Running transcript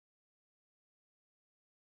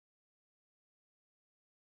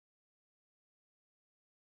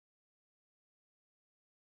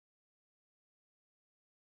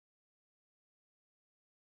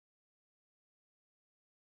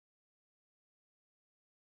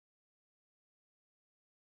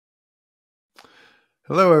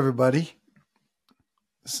Hello, everybody.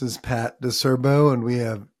 This is Pat DeSerbo, and we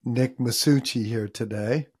have Nick Masucci here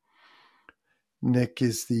today. Nick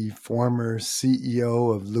is the former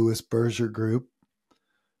CEO of Louis Berger Group,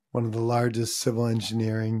 one of the largest civil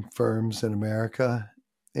engineering firms in America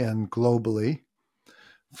and globally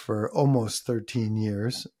for almost 13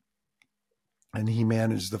 years. And he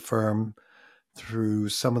managed the firm through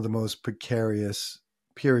some of the most precarious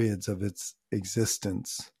periods of its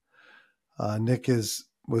existence. Nick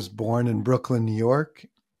was born in Brooklyn, New York,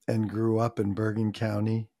 and grew up in Bergen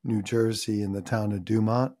County, New Jersey, in the town of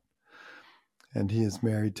Dumont. And he is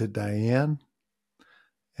married to Diane.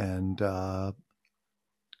 And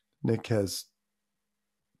Nick has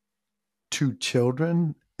two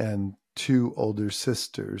children and two older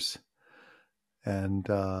sisters. And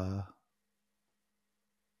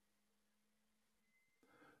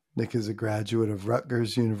Nick is a graduate of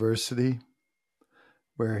Rutgers University,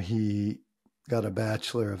 where he got a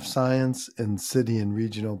Bachelor of Science in City and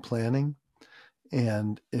Regional Planning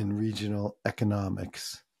and in Regional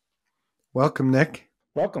Economics. Welcome, Nick.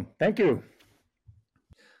 Welcome. Thank you.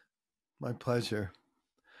 My pleasure.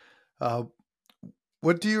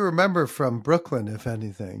 What do you remember from Brooklyn, if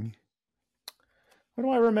anything? What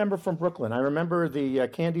do I remember from Brooklyn? I remember the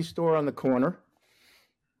candy store on the corner.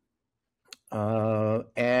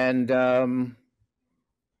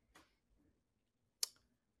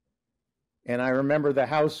 And I remember the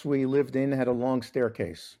house we lived in had a long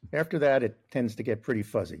staircase. After that, it tends to get pretty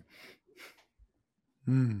fuzzy.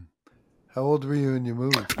 How old were you when you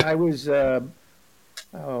moved? I was, I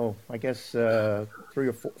guess 3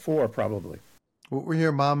 or 4 probably. What were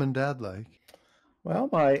your mom and dad like? Well,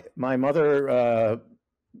 my mother,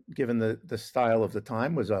 given the style of the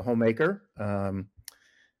time, was a homemaker.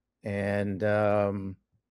 And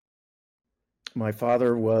my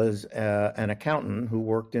father was an accountant who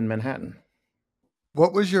worked in Manhattan.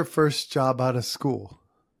 What was your first job out of school?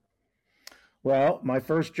 Well, my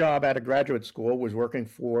first job out of graduate school was working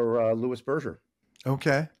for Louis Berger.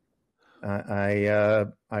 Okay. I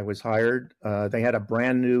was hired. They had a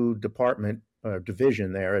brand new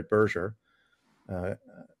division there at Berger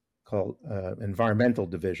called Environmental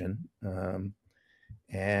Division,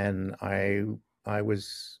 and I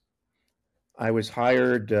was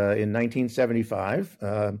hired in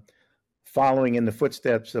 1975, following in the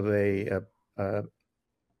footsteps of a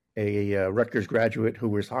Rutgers graduate who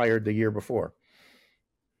was hired the year before.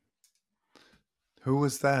 Who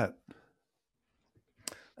was that?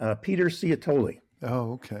 Peter Ciatoli.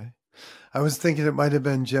 Oh, okay. I was thinking it might have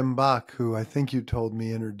been Jim Bach, who I think you told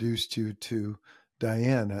me introduced you to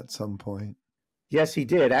Diane at some point. Yes, he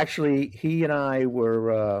did. Actually, he and I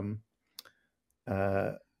were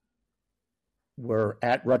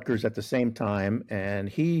at Rutgers at the same time,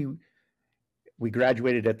 and we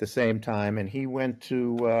graduated at the same time, and he went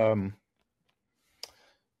to, I'm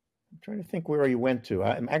trying to think where he went to.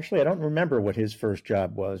 I don't remember what his first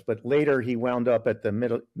job was, but later he wound up at the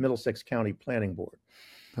Middlesex County Planning Board.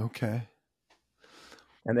 Okay.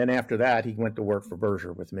 And then after that, he went to work for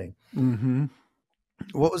Berger with me. Mm-hmm.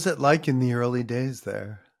 What was it like in the early days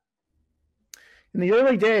there? In the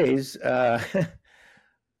early days, well,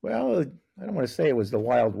 I don't want to say it was the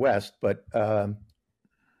Wild West, but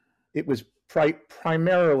it was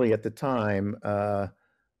primarily at the time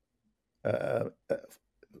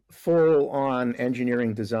full-on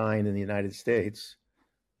engineering design in the United States,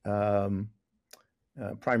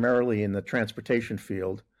 primarily in the transportation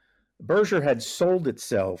field. Berger had sold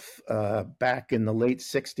itself back in the late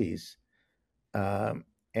 60s. And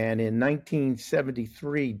in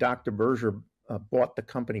 1973, Dr. Berger bought the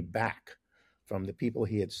company back from the people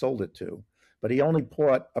he had sold it to. But he only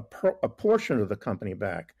bought a portion of the company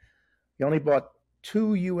back. He only bought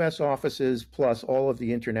 2 U.S. offices plus all of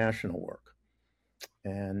the international work.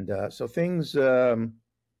 And so things were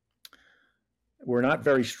not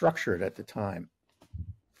very structured at the time.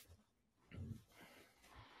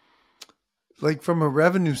 Like from a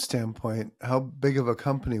revenue standpoint, how big of a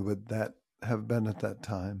company would that have been at that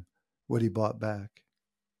time, what he bought back?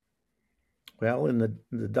 Well, in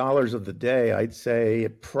the dollars of the day, I'd say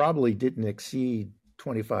it probably didn't exceed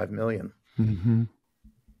 $25 million, mm-hmm.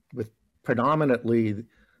 with predominantly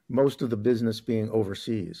most of the business being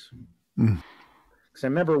overseas. Mm. Because I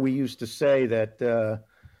remember we used to say that the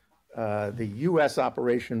U.S.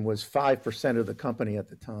 operation was 5% of the company at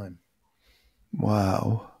the time.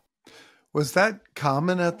 Wow. Was that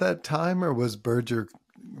common at that time, or was Berger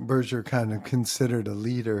kind of considered a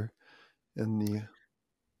leader in the...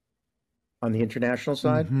 On the international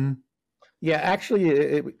side? Mm-hmm. Yeah, actually,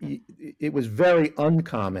 it was very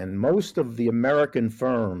uncommon. Most of the American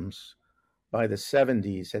firms by the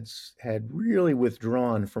 70s had really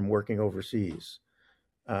withdrawn from working overseas,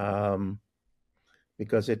 um,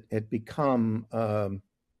 because it had become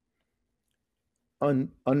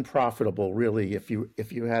unprofitable, really. If you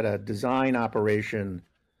had a design operation,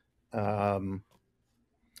 um,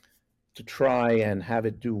 to try and have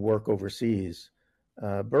it do work overseas.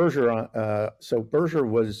 Berger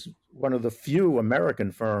was one of the few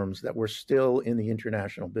American firms that were still in the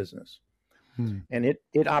international business, Hmm. and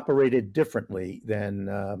it operated differently than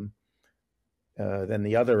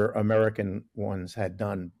the other American ones had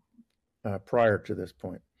done prior to this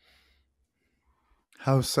point.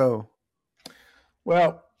 How so?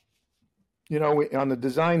 Well, on the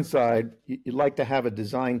design side, you'd like to have a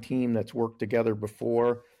design team that's worked together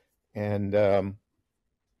before, and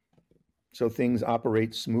so things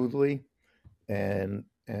operate smoothly, and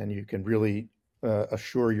you can really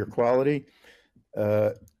assure your quality.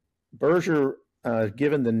 Uh, Berger,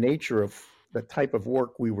 given the nature of the type of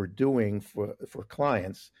work we were doing for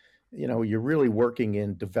clients, you're really working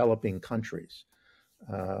in developing countries.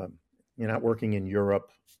 Uh, you're not working in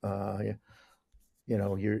Europe.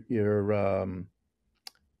 You're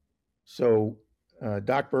so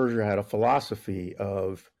Doc Berger had a philosophy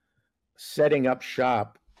of setting up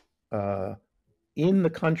shop uh, in the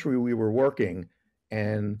country we were working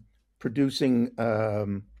and producing,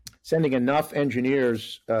 sending enough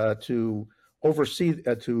engineers to oversee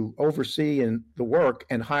in the work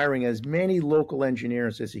and hiring as many local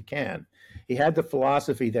engineers as he can. He had the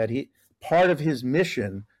philosophy that part of his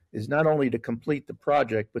mission is not only to complete the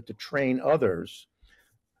project but to train others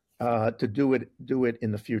to do it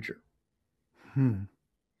in the future. Hmm.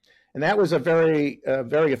 And that was a very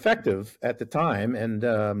effective at the time, and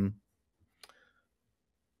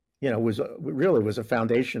was a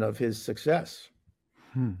foundation of his success.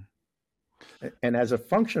 Hmm. And as a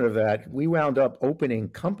function of that, we wound up opening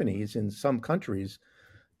companies in some countries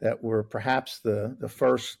that were perhaps the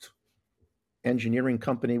first engineering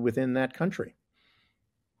company within that country.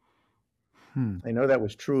 Hmm. I know that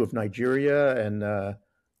was true of Nigeria and a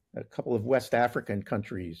couple of West African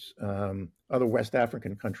countries, other West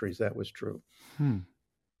African countries. That was true. Hmm.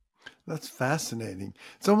 That's fascinating.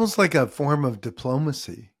 It's almost like a form of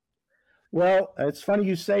diplomacy. Well, it's funny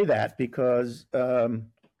you say that because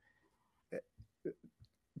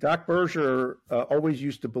Doc Berger always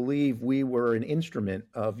used to believe we were an instrument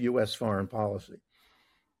of U.S. foreign policy.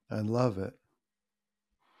 I love it.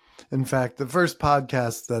 In fact, the first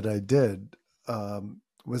podcast that I did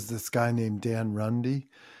was this guy named Dan Rundy.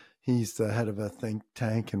 He's the head of a think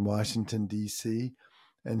tank in Washington, D.C.,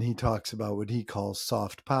 and he talks about what he calls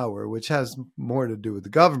soft power, which has more to do with the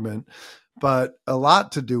government, but a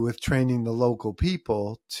lot to do with training the local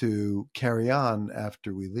people to carry on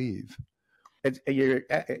after we leave. The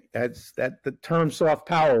term soft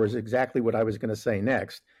power is exactly what I was going to say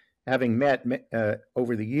next. Having met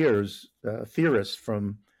over the years theorists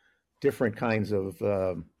from different kinds of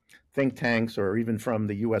think tanks or even from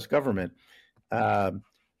the U.S. government, uh,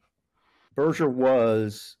 Berger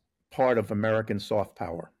was part of American soft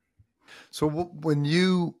power. So when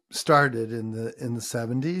you started in the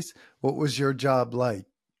 70s, what was your job like?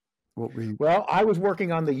 What were you? Well, I was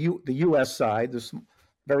working on the U.S. side, this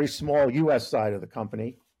very small U.S. side of the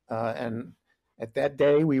company, and at that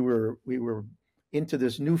day we were into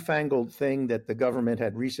this newfangled thing that the government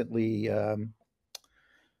had recently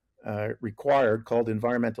required called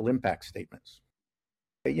environmental impact statements.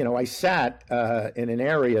 I sat in an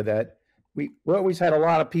area that we always had a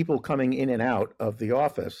lot of people coming in and out of the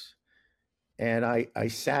office, and I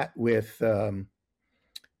sat with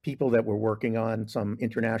people that were working on some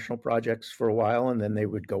international projects for a while, and then they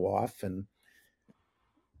would go off, and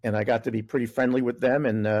I got to be pretty friendly with them.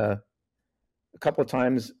 And a couple of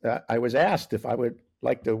times I was asked if I would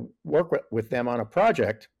like to work with them on a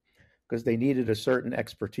project because they needed a certain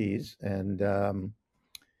expertise. And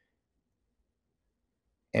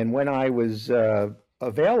when I was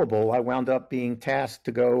available, I wound up being tasked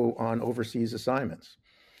to go on overseas assignments,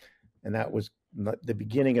 and that was the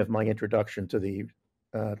beginning of my introduction to the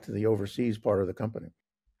overseas part of the company.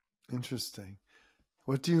 Interesting.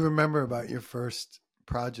 What do you remember about your first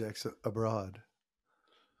projects abroad?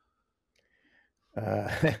 Uh,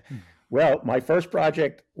 well, my first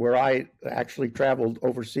project where I actually traveled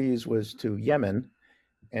overseas was to Yemen.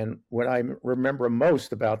 And what I remember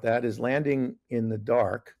most about that is landing in the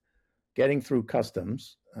dark, getting through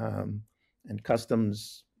customs. And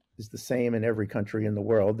customs is the same in every country in the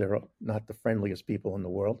world. They're not the friendliest people in the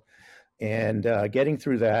world. And getting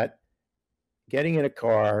through that, getting in a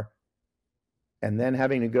car, and then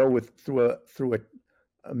having to go through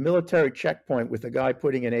a military checkpoint with a guy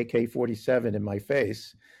putting an AK-47 in my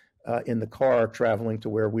face, in the car traveling to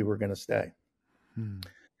where we were going to stay. Hmm.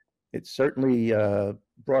 It certainly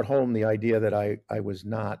brought home the idea that I was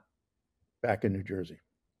not back in New Jersey.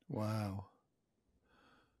 Wow.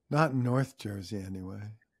 Not in North Jersey, anyway.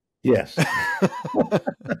 Yes.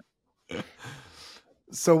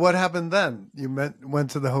 So what happened then? You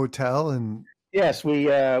went to the hotel and Yes, we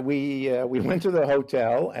went to the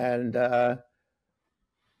hotel, and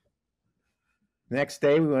next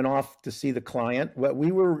day we went off to see the client. What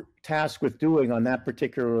we were tasked with doing on that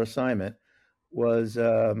particular assignment was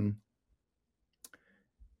the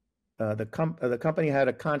company had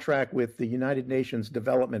a contract with the United Nations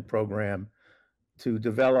Development Program to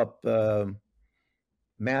develop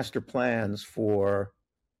master plans for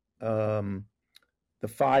the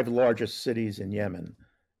 5 largest cities in Yemen.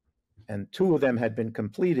 And 2 of them had been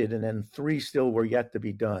completed, and then 3 still were yet to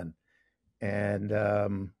be done. And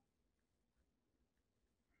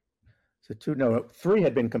so 3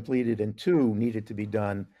 had been completed, and 2 needed to be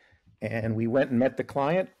done. And we went and met the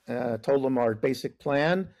client, told them our basic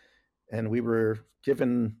plan, and we were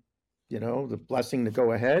given, the blessing to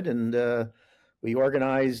go ahead. And we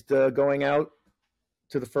organized going out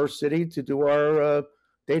to the first city to do our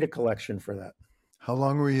data collection for that. how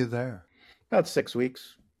long were you there? About 6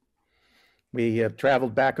 weeks. We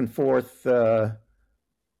traveled back and forth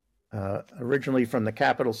originally from the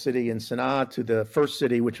capital city in Sana'a to the first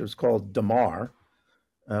city, which was called Damar,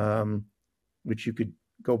 which you could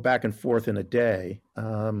go back and forth in a day,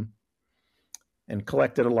 and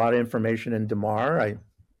collected a lot of information in Damar. I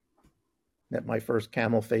met my first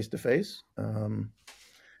camel face to face.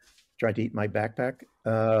 Tried to eat my backpack.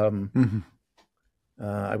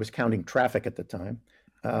 I was counting traffic at the time.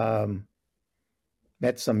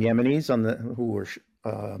 Met some Yemenis who were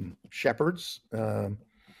shepherds.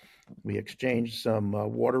 We exchanged some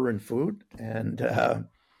water and food, and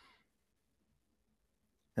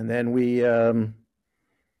then we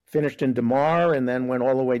finished in Damar, and then went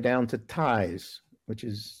all the way down to Taiz, which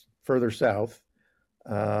is further south,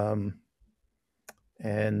 and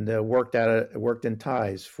worked in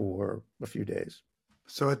Taiz for a few days.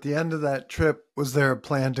 So at the end of that trip, was there a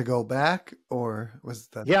plan to go back, or was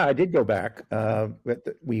that? Yeah, I did go back.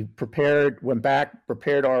 We went back,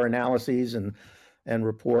 prepared our analyses and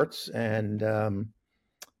reports, and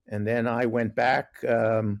then I went back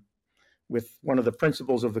with one of the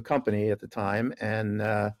principals of the company at the time, and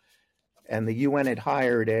the UN had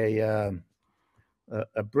hired a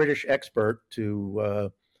British expert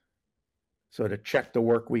to sort of check the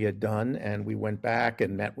work we had done, and we went back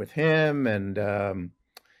and met with him, and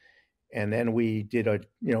then we did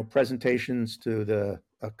presentations to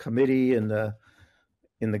a committee in the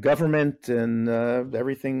government, and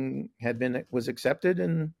everything was accepted,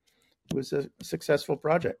 and it was a successful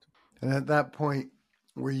project. And at that point,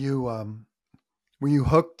 were you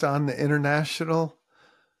hooked on the international?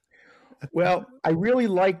 Well, I really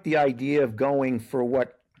liked the idea of going for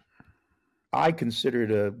what I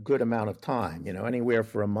considered a good amount of time, anywhere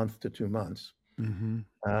for a month to 2 months. Mm-hmm.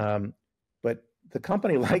 But the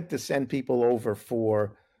company liked to send people over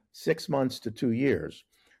for 6 months to 2 years,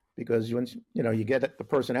 because once you get the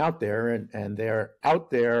person out there, and they're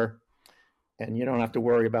out there, and you don't have to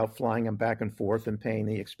worry about flying them back and forth and paying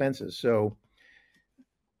the expenses. So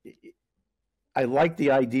I like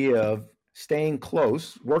the idea of staying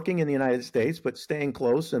close, working in the United States, but staying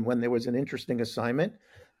close. And when there was an interesting assignment,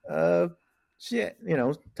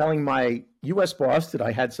 telling my U.S. boss that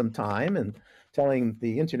I had some time, and telling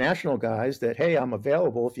the international guys that, hey, I'm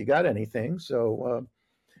available if you got anything. So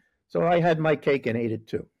I had my cake and ate it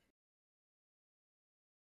too.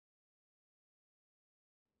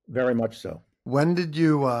 Very much so. When did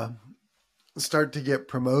you start to get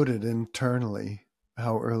promoted internally?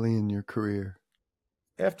 How early in your career?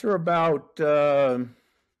 After about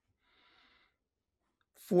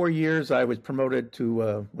 4 years, I was promoted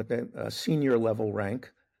to a senior level rank,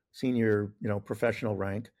 senior professional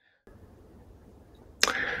rank.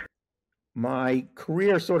 My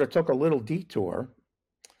career sort of took a little detour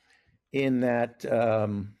in that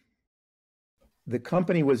the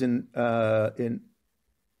company was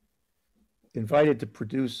invited to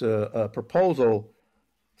produce a proposal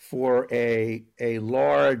for a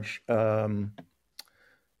large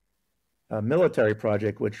military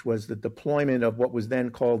project, which was the deployment of what was then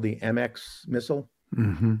called the MX missile,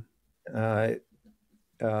 Mm-hmm.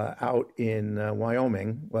 out in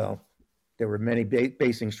Wyoming. Well, there were many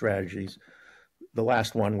basing strategies. The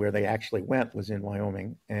last one where they actually went was in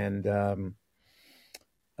Wyoming, and I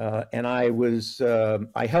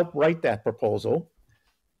helped write that proposal,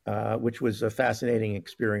 which was a fascinating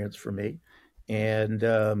experience for me. And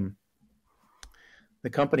The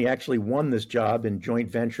company actually won this job in joint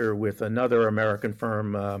venture with another American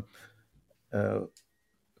firm uh,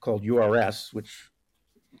 called URS, which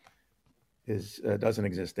doesn't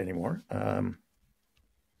exist anymore.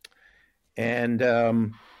 And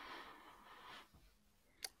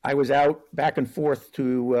I was out back and forth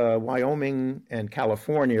to Wyoming and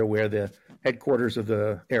California, where the headquarters of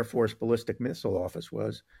the Air Force Ballistic Missile Office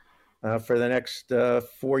was, for the next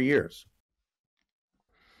 4 years.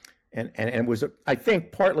 And it was, I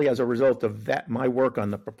think, partly as a result of that, my work on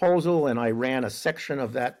the proposal, and I ran a section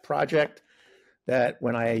of that project that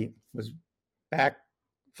when I was back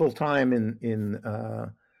full time in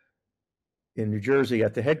New Jersey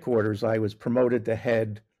at the headquarters, I was promoted to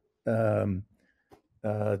head what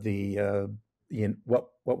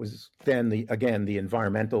was then the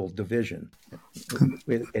environmental division.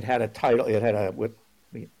 It had a title. It had what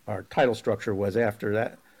our title structure was after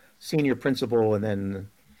that: senior principal, and then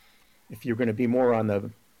if you're going to be more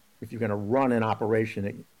if you're going to run an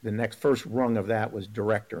operation, the first rung of that was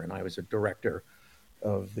director, and I was a director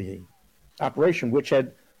of the operation, which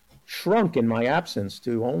had shrunk in my absence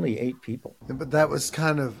to only 8 people. But that was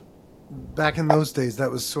kind of, back in those days,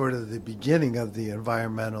 that was sort of the beginning of the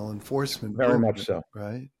environmental enforcement Very movement, much so.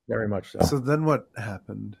 right? Very much so. So then what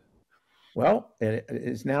happened? Well, it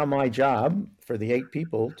is now my job for the 8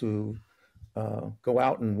 people to go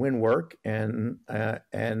out and win work and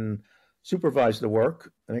supervise the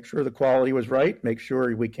work, make sure the quality was right, make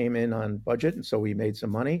sure we came in on budget, and so we made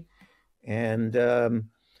some money. And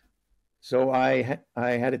so I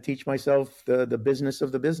had to teach myself the business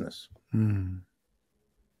of the business.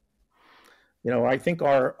 I think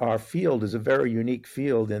our field is a very unique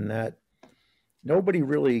field in that nobody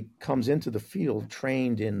really comes into the field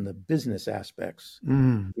trained in the business aspects.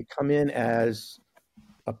 You come in as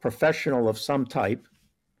a professional of some type,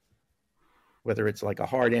 whether it's like a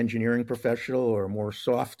hard engineering professional or a more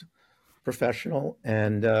soft professional,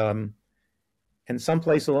 and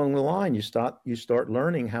someplace along the line you start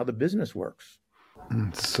learning how the business works.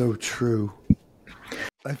 It's so true.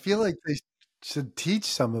 I feel like they should teach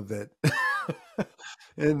some of it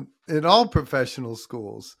in all professional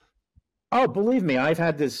schools. Oh, believe me, I've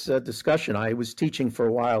had this discussion. I was teaching for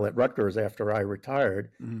a while at Rutgers after I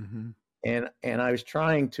retired, and I was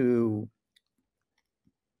trying to.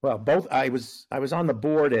 Well, I was on the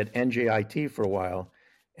board at NJIT for a while,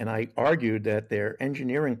 and I argued that their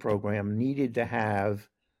engineering program needed to have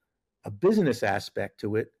a business aspect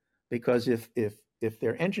to it, because if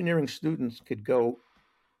their engineering students could go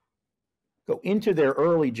into their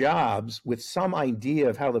early jobs with some idea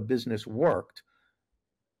of how the business worked,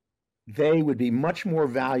 they would be much more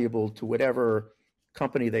valuable to whatever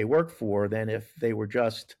company they work for than if they were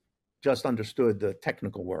just understood the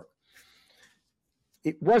technical work.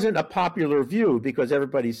 It wasn't a popular view because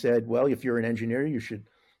everybody said, well, if you're an engineer, you should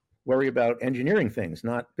worry about engineering things,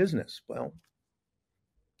 not business. Well,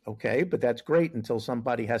 okay, but that's great until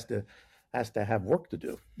somebody has to have work to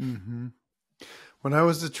do. When I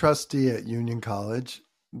was a trustee at Union College,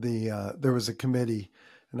 there was a committee,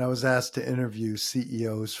 and I was asked to interview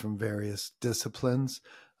CEOs from various disciplines,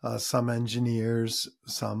 some engineers,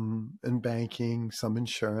 some in banking, some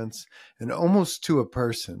insurance, and almost to a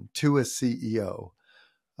person, to a CEO,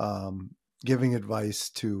 giving advice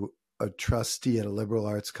to a trustee at a liberal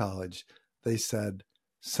arts college. They said,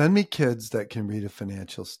 send me kids that can read a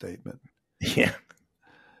financial statement. Yeah.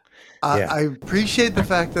 I appreciate the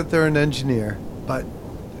fact that they're an engineer, but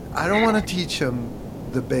I don't want to teach them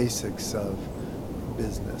the basics of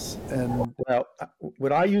business. And well,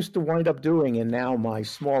 what I used to wind up doing, and now my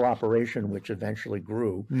small operation, which eventually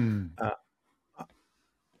grew,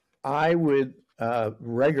 I would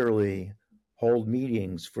regularly hold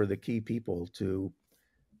meetings for the key people to,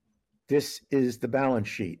 this is the balance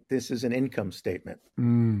sheet. This is an income statement.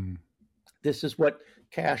 This is what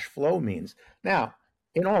cash flow means. Now,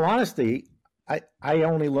 in all honesty, I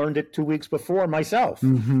only learned it 2 weeks before myself.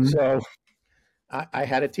 So I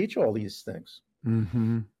had to teach all these things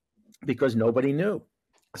because nobody knew.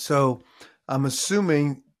 So I'm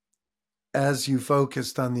assuming as you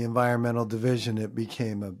focused on the environmental division, it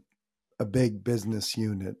became a big business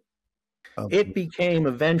unit. It became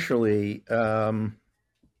eventually,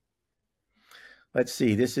 let's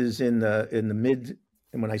see, this is in the mid,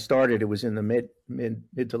 and when I started, it was in the mid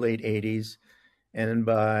to late 80s. And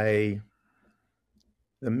by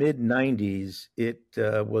the mid 90s, it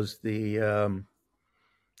was the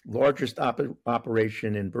largest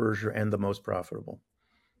operation in Berkshire and the most profitable.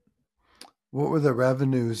 What were the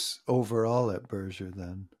revenues overall at Berkshire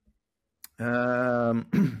then?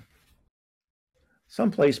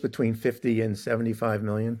 Someplace between 50 and 75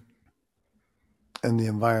 million. And the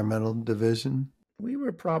environmental division? We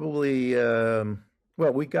were probably,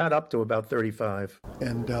 we got up to about 35.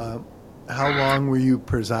 And how long were you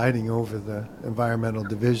presiding over the environmental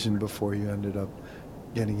division before you ended up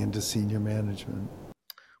getting into senior management?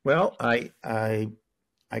 Well, I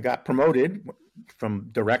got promoted from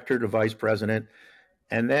director to vice president,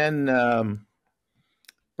 and then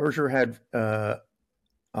Berger had a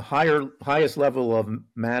highest level of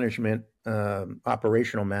management,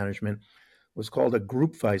 operational management, was called a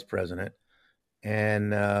group vice president,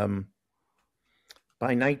 and by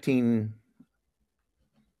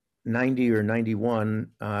 1990 or 91,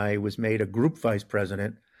 I was made a group vice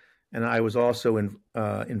president, and I was also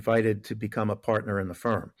invited to become a partner in the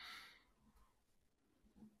firm.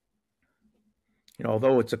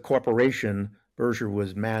 Although it's a corporation, Berger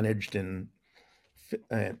was managed and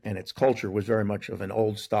its culture was very much of an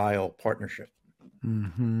old style partnership,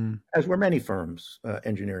 as were many firms,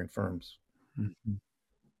 engineering firms. Mm-hmm.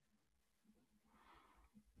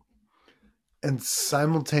 And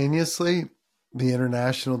simultaneously, the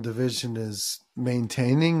international division is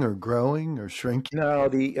maintaining or growing or shrinking? No,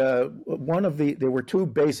 there were two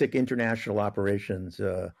basic international operations,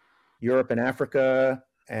 Europe and Africa,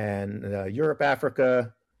 and Europe,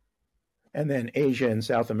 Africa, and then Asia and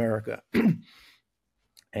South America.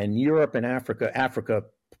 And Europe and Africa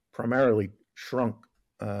primarily shrunk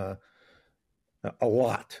a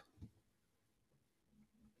lot.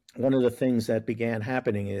 One of the things that began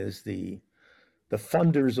happening is the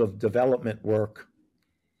funders of development work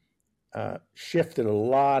shifted a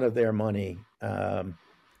lot of their money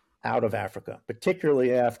out of Africa,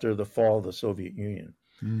 particularly after the fall of the Soviet Union.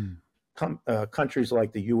 Countries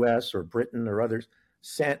like the US or Britain or others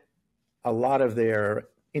sent a lot of their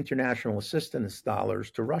international assistance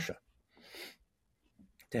dollars to Russia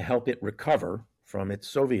to help it recover from its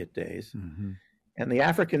Soviet days. Mm-hmm. And the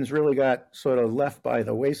Africans really got sort of left by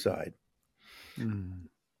the wayside. Mm.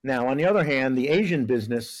 Now, on the other hand, the Asian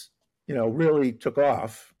business, really took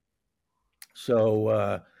off.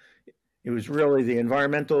 So it was really the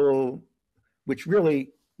environmental, which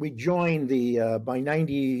really, we joined by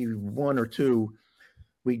 91 or 2,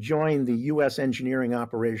 we joined the U.S. engineering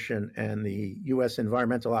operation and the U.S.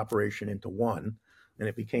 environmental operation into one, and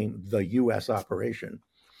it became the U.S. operation.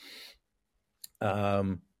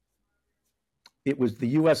 It was the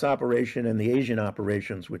U.S. operation and the Asian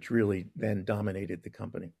operations which really then dominated the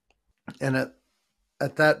company. And at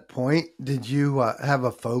that point, did you have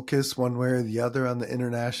a focus one way or the other on the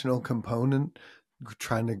international component,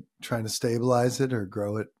 trying to stabilize it or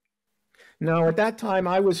grow it? No, at that time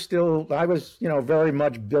I was very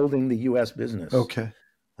much building the U.S. business. Okay.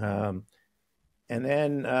 And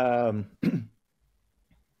then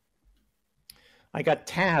I got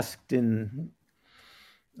tasked in,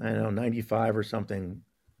 95 or something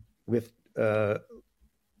with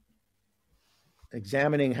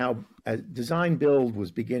examining how design build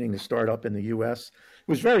was beginning to start up in the U.S. It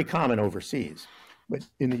was very common overseas, but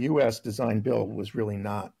in the U.S., design build was really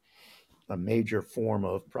not a major form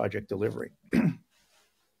of project delivery.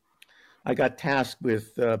 I got tasked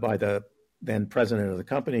with by the then president of the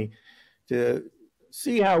company to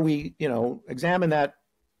see how we, examine that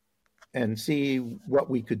and see what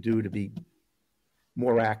we could do to be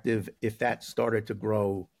more active if that started to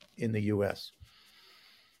grow in the U.S.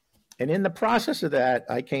 And in the process of that,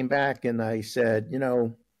 I came back and I said,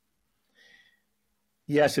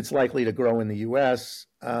 yes, it's likely to grow in the U.S.,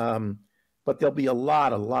 but there'll be a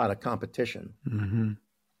lot of competition. Mm-hmm.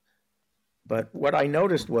 But what I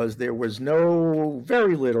noticed was there was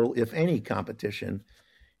very little, if any, competition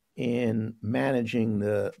in managing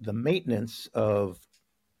the maintenance of,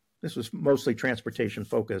 this was mostly transportation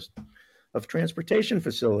focused, of transportation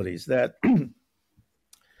facilities that,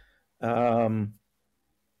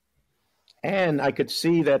 and I could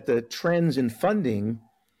see that the trends in funding,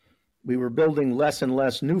 we were building less and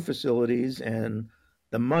less new facilities and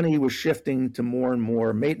the money was shifting to more and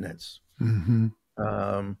more maintenance. Mm-hmm.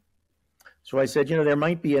 So I said, there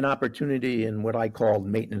might be an opportunity in what I called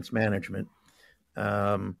maintenance management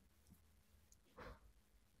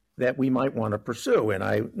that we might want to pursue. And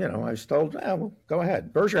I was told, well, go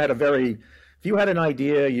ahead. Berger had if you had an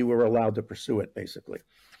idea, you were allowed to pursue it, basically.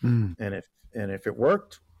 Mm. And if it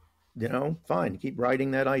worked, fine, keep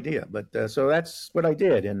writing that idea. But so that's what I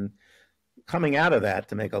did. And coming out of that,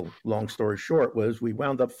 to make a long story short, was we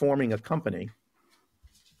wound up forming a company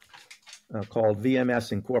called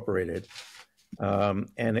VMS Incorporated.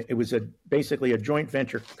 And it was basically a joint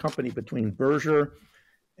venture company between Berger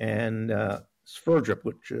and Sverdrup,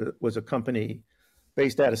 which was a company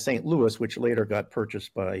based out of St. Louis, which later got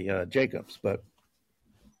purchased by Jacobs. But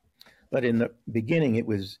in the beginning, it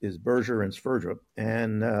was Berger and Sverdrup.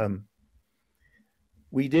 And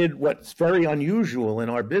we did what's very unusual in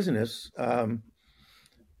our business.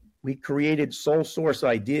 We created sole source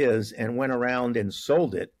ideas and went around and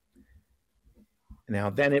sold it. Now,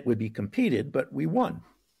 then it would be competed, but we won.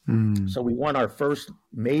 So we won our first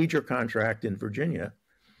major contract in Virginia,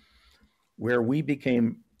 where we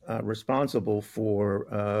became responsible for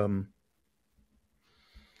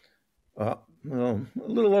a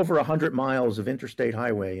little over 100 miles of interstate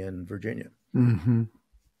highway in Virginia. Mm-hmm.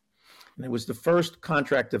 And it was the first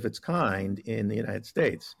contract of its kind in the United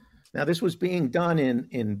States. Now, this was being done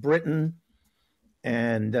in Britain,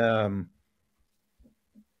 and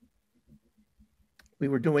we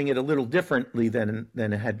were doing it a little differently than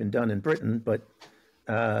it had been done in Britain, but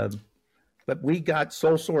we got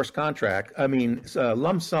sole source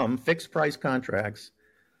lump sum fixed price contracts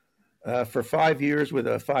for 5 years with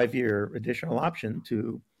a 5-year additional option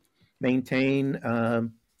to maintain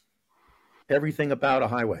everything about a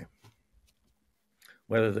highway,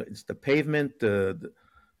 whether it's the pavement, the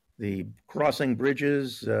crossing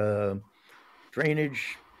bridges,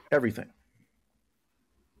 drainage, everything.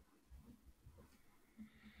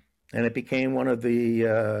 And it became one of the,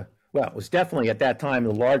 it was definitely at that time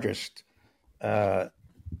the largest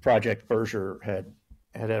project Berger had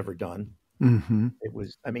ever done. Mm-hmm. It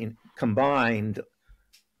was, combined,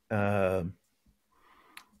 my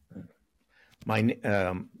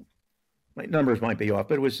numbers might be off,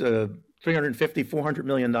 but it was a $350, $400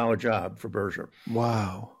 million job for Berger.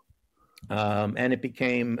 Wow. And it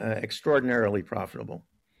became extraordinarily profitable.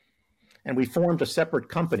 And we formed a separate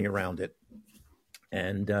company around it.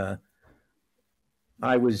 And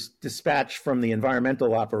I was dispatched from the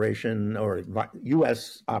environmental operation or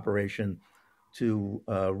U.S. operation to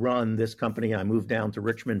run this company. I moved down to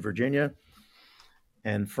Richmond, Virginia.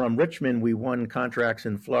 And from Richmond, we won contracts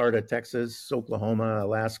in Florida, Texas, Oklahoma,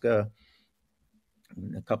 Alaska,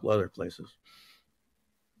 and a couple other places.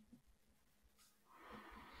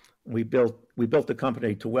 We built the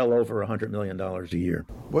company to well over $100 million a year.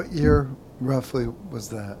 What year roughly was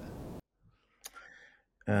that?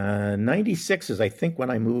 96 is, I think, when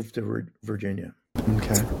I moved to Virginia.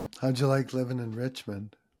 Okay. How'd you like living in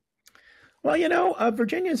Richmond? Well,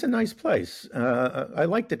 Virginia is a nice place. I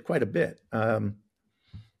liked it quite a bit.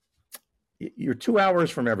 You're 2 hours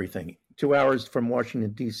from everything. 2 hours from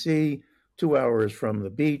Washington, D.C., 2 hours from the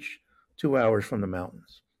beach, 2 hours from the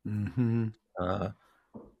mountains. Mm-hmm.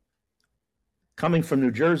 Coming from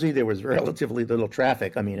New Jersey, there was relatively little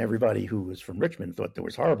traffic. Everybody who was from Richmond thought there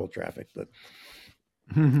was horrible traffic, but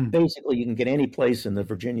basically you can get any place in the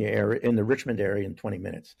Virginia area, in the Richmond area, in 20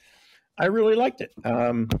 minutes. I really liked it.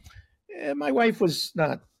 My wife was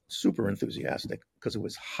not super enthusiastic because it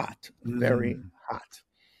was hot, very hot.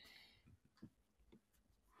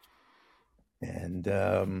 And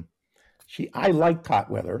I liked hot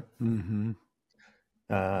weather. Mm-hmm.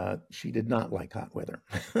 She did not like hot weather.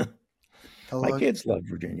 My kids loved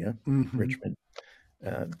Virginia, Richmond.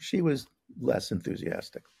 She was less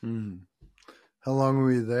enthusiastic. Mm. How long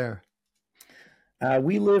were you there?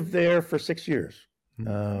 We lived there for 6 years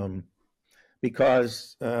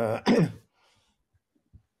because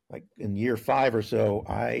in year 5 or so,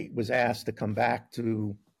 I was asked to come back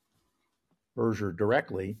to Berger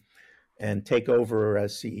directly and take over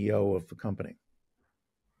as CEO of the company.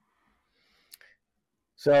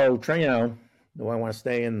 So, do I want to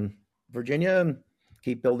stay in Virginia and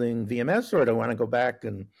keep building VMS, or do I want to go back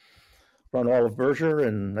and run all of Berger?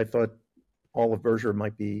 And I thought all of Berger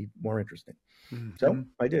might be more interesting. Mm-hmm. So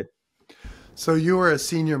I did. So you were a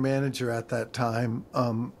senior manager at that time.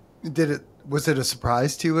 Was it a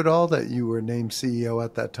surprise to you at all that you were named CEO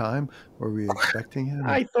at that time? Were we expecting it?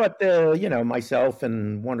 I thought myself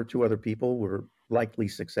and one or two other people were likely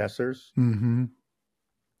successors. Mm-hmm.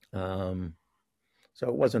 So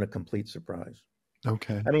it wasn't a complete surprise.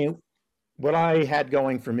 Okay. What I had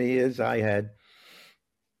going for me is I had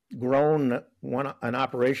grown an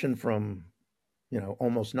operation from,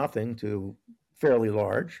 almost nothing to fairly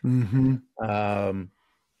large. Mm-hmm.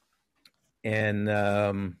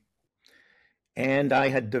 And I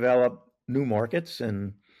had developed new markets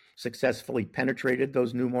and successfully penetrated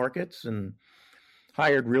those new markets and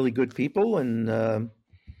hired really good people. And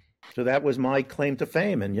so that was my claim to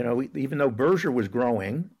fame. And, even though Berger was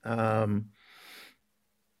growing,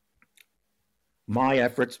 my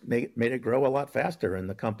efforts made it grow a lot faster. And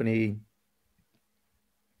the company,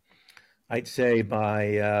 I'd say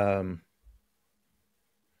by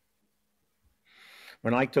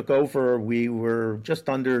when I took over, we were just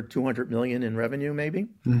under 200 million in revenue, maybe.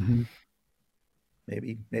 Mm-hmm.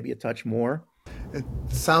 Maybe a touch more. It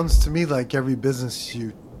sounds to me like every business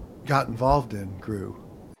you got involved in grew.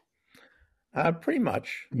 Pretty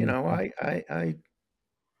much. Mm-hmm.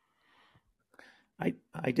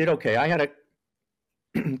 I did okay. I had a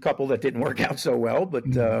couple that didn't work out so well, but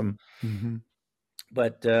Mm-hmm.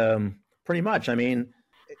 pretty much. I mean,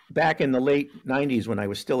 back in the late '90s, when I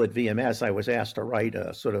was still at VMS, I was asked to write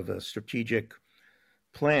a sort of a strategic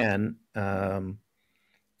plan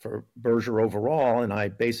for Berger overall, and I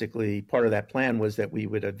basically part of that plan was that we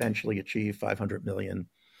would eventually achieve 500 million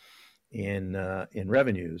in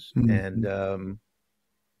revenues, Mm-hmm.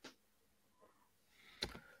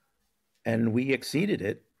 and we exceeded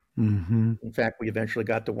it. Mm-hmm. In fact, we eventually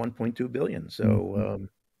got to 1.2 billion. Mm-hmm. So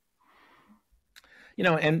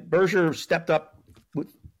and Berger stepped up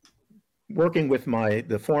with working with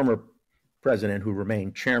the former president who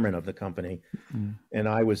remained chairman of the company, and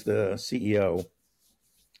I was the CEO.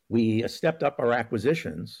 We stepped up our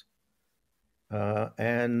acquisitions,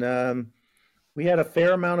 and we had a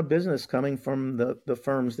fair amount of business coming from the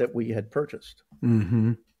firms that we had purchased.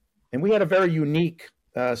 Mm-hmm. And we had a very unique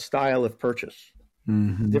style of purchase,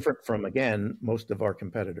 Mm-hmm. different from, again, most of our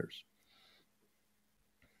competitors.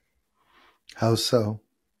 How so?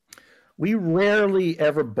 We rarely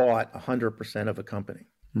ever bought 100% of a company.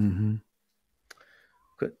 Mm-hmm.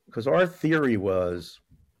 Because our theory was,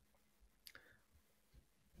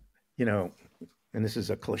 and this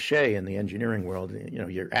is a cliche in the engineering world,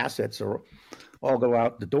 your assets all go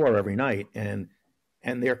out the door every night, and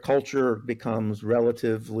their culture becomes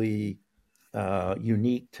relatively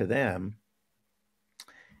unique to them.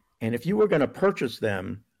 And if you were going to purchase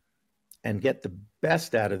them and get the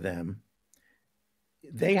best out of them,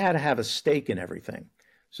 they had to have a stake in everything.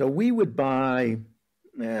 So we would buy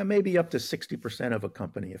maybe up to 60% of a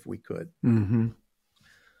company if we could,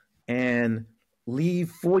 and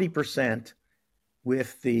leave 40%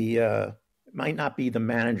 with it might not be the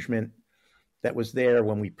management that was there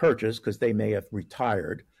when we purchased, because they may have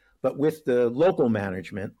retired, but with the local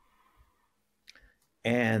management,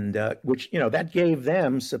 and which that gave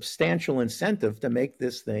them substantial incentive to make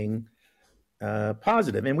this thing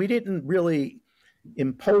positive. And we didn't really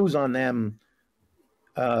impose on them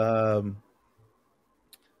our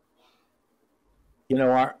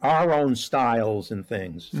own styles and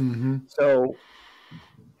things. Mm-hmm. So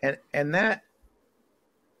and that,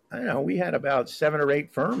 I don't know, we had about 7 or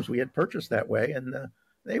 8 firms we had purchased that way, and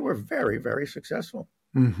they were very, very successful.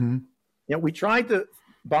 Mm-hmm. We tried to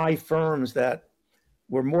buy firms that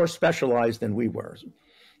were more specialized than we were.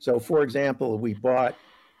 So, for example, we bought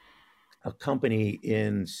a company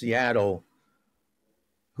in Seattle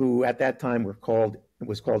who at that time was called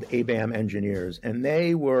ABAM Engineers, and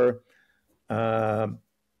they were precast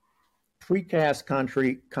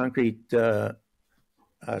concrete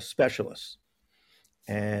specialists,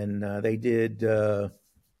 and they did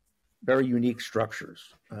very unique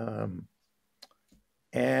structures.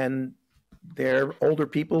 And their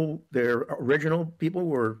original people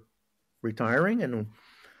were retiring, and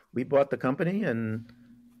we bought the company, and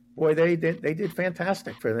boy, they did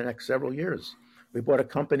fantastic for the next several years. We bought a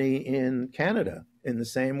company in Canada in the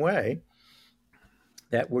same way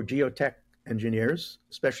that were geotech engineers,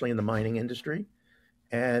 especially in the mining industry,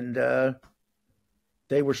 and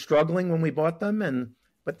they were struggling when we bought them,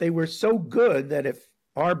 but they were so good that if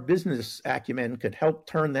our business acumen could help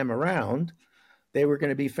turn them around, they were going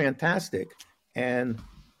to be fantastic. And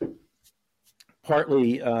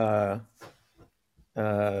partly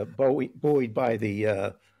buoyed by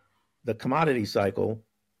the commodity cycle,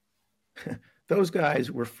 those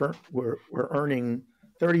guys were earning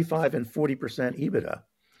 35 and 40% EBITDA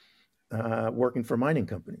working for mining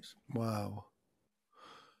companies. Wow.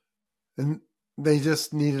 And they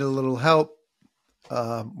just needed a little help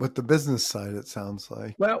with the business side, it sounds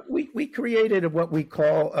like. Well, we created what we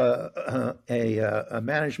call a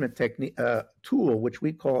management technique tool, which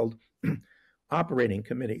we called operating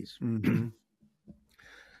committees. Mm-hmm.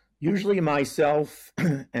 Usually myself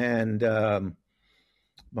and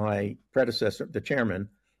my predecessor, the chairman,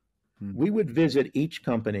 we would visit each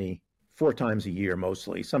company 4 times a year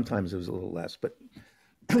mostly. Sometimes it was a little less, but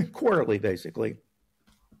quarterly, basically.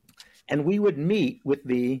 And we would meet with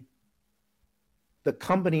the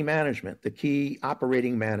company management, the key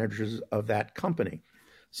operating managers of that company.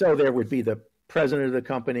 So there would be the president of the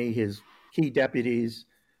company, his key deputies,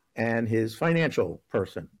 and his financial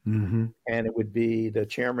person. Mm-hmm. And it would be the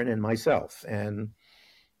chairman and myself. And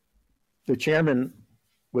the chairman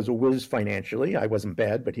was a whiz financially. I wasn't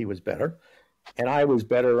bad, but he was better. And I was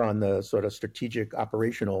better on the sort of strategic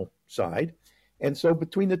operational side. And so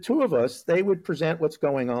between the two of us, they would present what's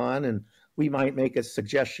going on, and we might make a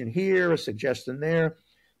suggestion here, a suggestion there.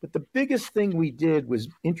 But the biggest thing we did was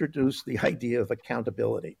introduce the idea of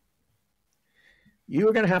accountability. You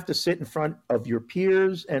are going to have to sit in front of your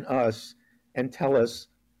peers and us and tell us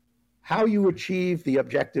how you achieve the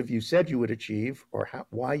objective you said you would achieve, or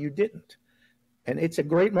why you didn't. And it's a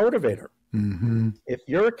great motivator. Mm-hmm. If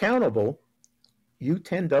you're accountable, you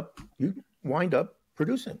wind up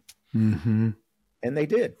producing. Mm-hmm. And they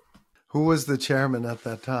did. Who was the chairman at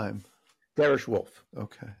that time? Derish Wolf.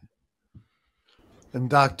 Okay. And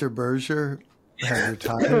Dr. Berger had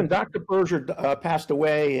retired? Dr. Berger passed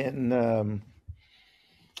away in, I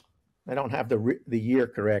don't have the year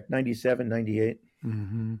correct, 97, 98.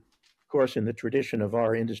 Mm-hmm. Of course, in the tradition of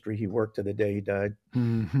our industry, he worked to the day he died.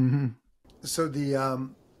 Mm-hmm. So the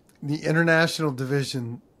international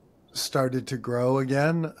division started to grow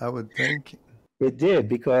again, I would think. It did,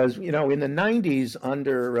 because in the 90s,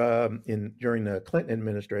 during the Clinton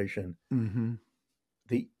administration, Mm-hmm.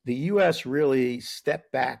 the U.S. really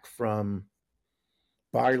stepped back from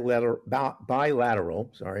bilateral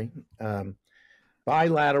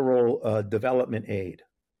development aid,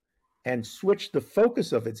 and switched the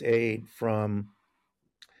focus of its aid from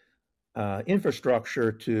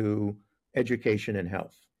infrastructure to education and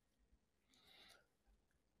health.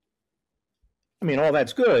 I mean, all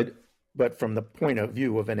that's good, but from the point of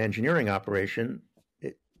view of an engineering operation,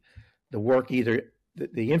 the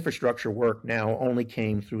infrastructure work now only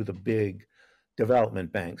came through the big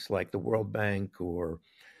development banks like the World Bank or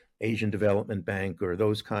Asian Development Bank or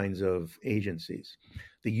those kinds of agencies.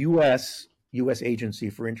 The U.S. Agency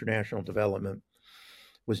for International Development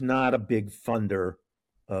was not a big funder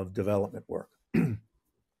of development work.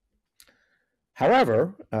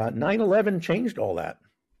 However, 9/11 changed all that.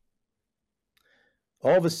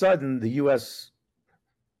 All of a sudden, the U.S.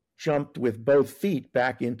 jumped with both feet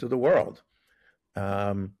back into the world,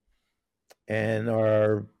 and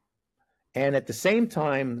at the same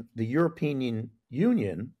time, the European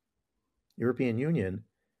Union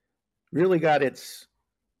really got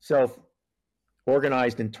itself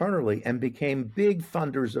organized internally and became big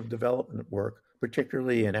funders of development work,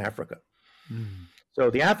 particularly in Africa. Mm. So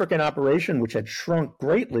the African operation, which had shrunk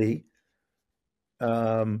greatly,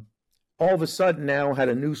 all of a sudden now had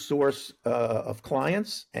a new source of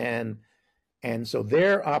clients, and so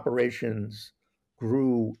their operations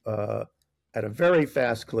grew at a very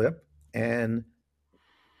fast clip. And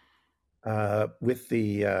with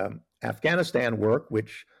the Afghanistan work,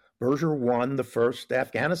 which Berger won the first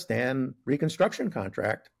Afghanistan reconstruction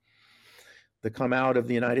contract to come out of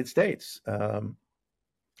the United States.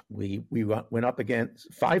 We went up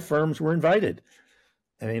against 5 firms were invited.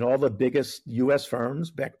 I mean, all the biggest U.S.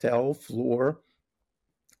 firms, Bechtel, Fluor,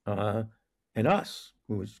 and us,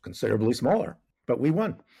 who was considerably smaller, but we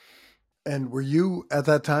won. And were you, at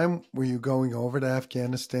that time, going over to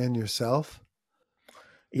Afghanistan yourself?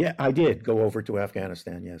 Yeah, I did go over to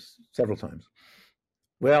Afghanistan, yes, several times.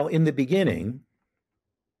 Well, in the beginning,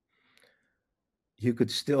 you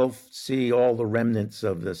could still see all the remnants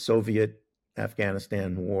of the Soviet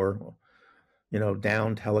Afghanistan war,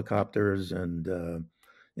 downed helicopters and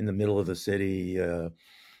in the middle of the city,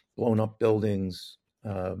 blown up buildings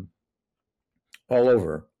all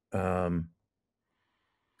over.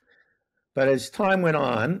 But as time went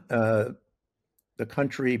on, the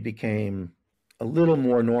country became a little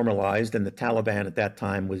more normalized, and the Taliban at that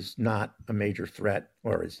time was not a major threat,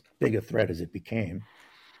 or as big a threat as it became.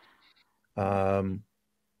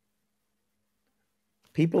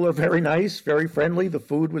 People are very nice, very friendly. The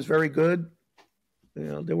food was very good.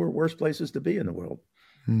 There were worse places to be in the world.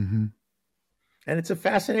 Mm-hmm. And it's a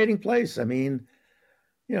fascinating place. I mean,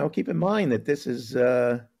 keep in mind that this is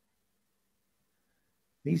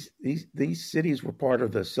these cities were part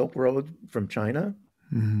of the Silk Road from China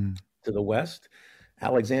to the west.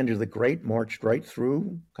 Alexander the Great marched right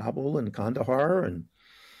through Kabul and Kandahar and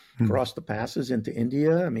crossed the passes into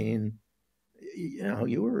India. I mean,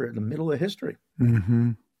 you were in the middle of history.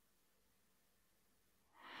 Mm-hmm.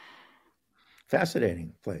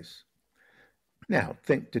 Fascinating place. Now,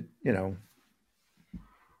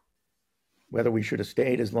 whether we should have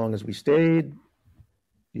stayed as long as we stayed,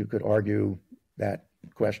 you could argue that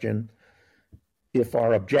question. If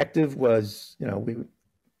our objective was, the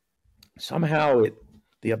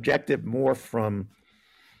objective morphed from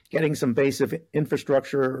getting some basic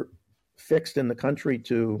infrastructure fixed in the country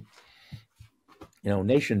to,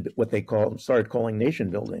 started calling nation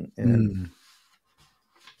building. And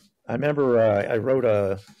I remember I wrote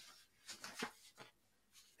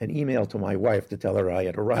an email to my wife to tell her I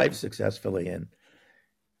had arrived successfully,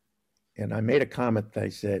 and I made a comment that I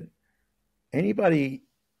said, anybody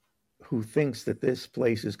who thinks that this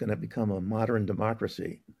place is going to become a modern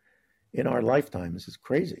democracy in our lifetimes is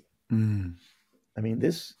crazy. I mean,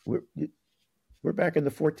 we're back in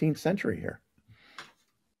the 14th century here.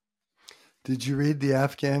 Did you read the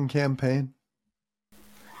Afghan campaign?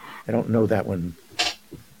 I don't know that one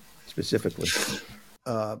specifically.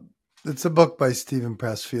 Uh, it's a book by Stephen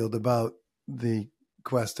Pressfield about the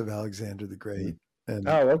quest of Alexander the Great. And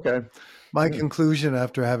Oh, okay. my conclusion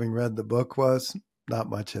after having read the book was not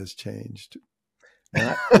much has changed.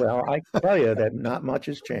 Well, I can tell you that not much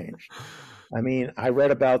has changed. I mean, I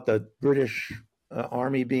read about the British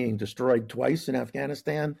army being destroyed twice in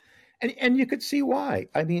Afghanistan, and you could see why.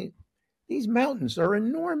 I mean, these mountains are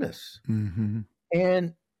enormous, Mm-hmm.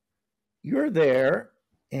 and you're there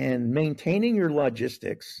and maintaining your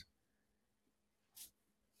logistics.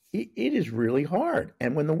 It is really hard,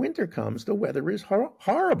 and when the winter comes, the weather is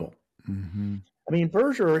horrible. Mm-hmm. I mean,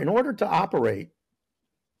 Berger, in order to operate,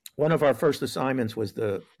 one of our first assignments was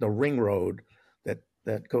the ring road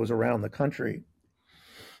that goes around the country,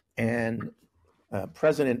 and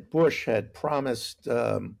President Bush had promised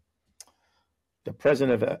the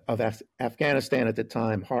president of Afghanistan at the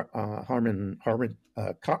time, Hamid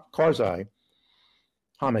Karzai,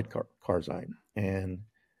 and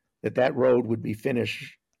that road would be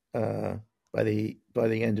finished by the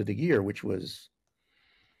end of the year, which was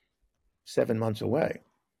 7 months away.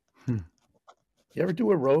 You ever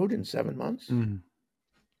do a road in 7 months?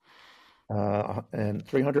 And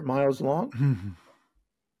 300 miles long?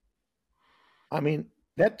 I mean,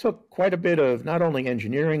 that took quite a bit of not only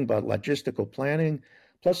engineering, but logistical planning,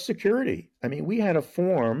 plus security. I mean, we had to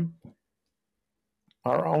form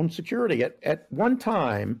our own security. At one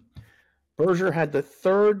time, Berger had the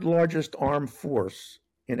third largest armed force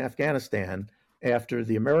in Afghanistan after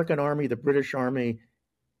the American Army, the British Army,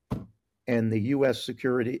 and the U.S.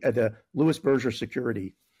 security, the Louis Berger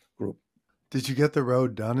Security Group. Did you get the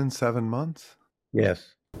road done in 7 months?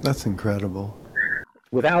 Yes. That's incredible.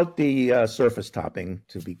 Without the surface topping,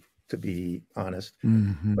 to be honest,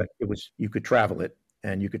 but you could travel it,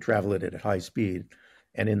 and you could travel it at high speed.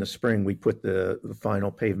 And in the spring, we put the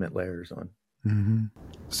final pavement layers on. Mm-hmm.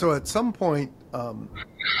 So at some point,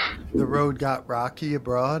 the road got rocky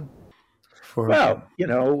abroad. Well,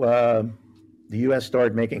 the U.S.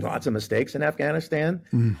 started making lots of mistakes in Afghanistan.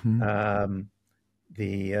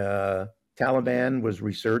 The Taliban was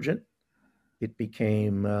resurgent. It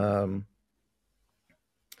became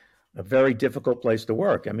a very difficult place to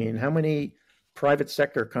work. I mean, how many private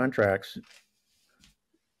sector contracts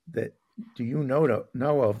that do you know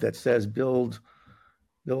of that says build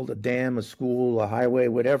a dam, a school, a highway,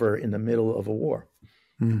 whatever, in the middle of a war?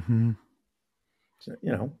 So,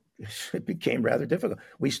 it became rather difficult.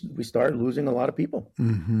 We started losing a lot of people,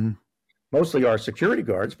 mostly our security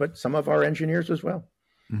guards, but some of our engineers as well.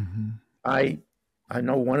 I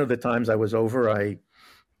know one of the times I was over,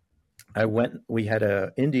 I went. We had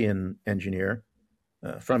an Indian engineer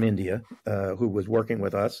from India who was working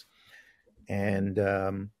with us,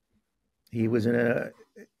 and he was in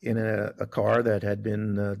a car that had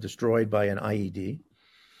been destroyed by an IED,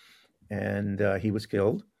 and he was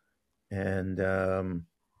killed. And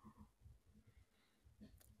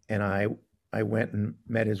I went and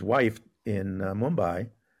met his wife in Mumbai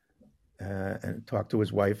and talked to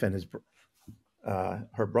his wife and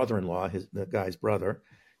her brother-in-law, the guy's brother,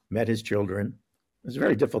 met his children. It was a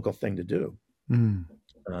very difficult thing to do.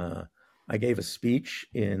 I gave a speech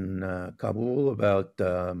in Kabul about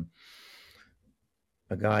a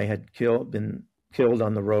guy had been killed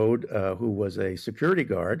on the road who was a security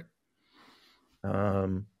guard.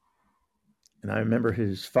 And I remember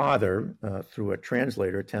his father, through a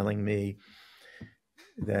translator, telling me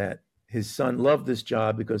that his son loved this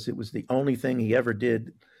job because it was the only thing he ever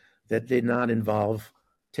did that did not involve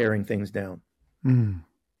tearing things down.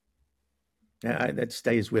 That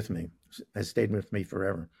stays with me, has stayed with me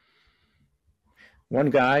forever. One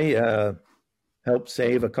guy helped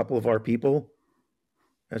save a couple of our people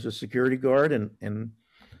as a security guard, and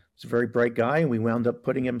he's a very bright guy, and we wound up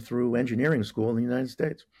putting him through engineering school in the United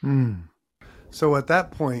States. So at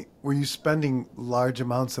that point, were you spending large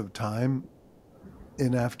amounts of time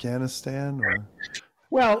in Afghanistan? Or?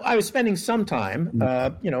 Well, I was spending some time.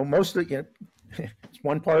 Mostly, it's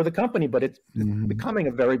one part of the company, but it's becoming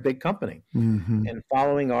a very big company. And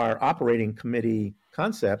following our operating committee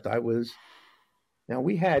concept,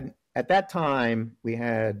 we had, at that time, we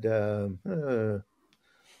had,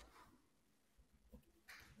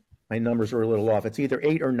 my numbers are a little off. It's either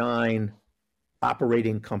 8 or 9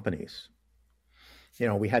 operating companies.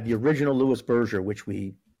 We had the original Louis Berger,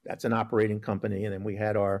 that's an operating company. And then we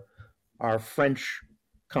had our French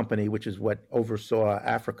company, which is what oversaw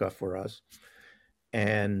Africa for us.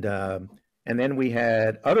 And then we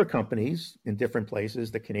had other companies in different places,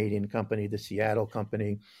 the Canadian company, the Seattle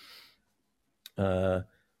company.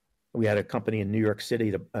 We had a company in New York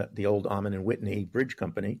City, the old Alman and Whitney Bridge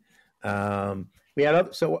Company. we had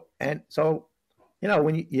other, so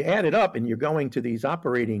when you add it up and you're going to these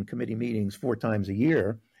operating committee meetings 4 times a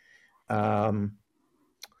year, that's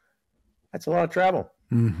a lot of travel.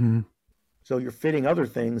 Mm-hmm. So you're fitting other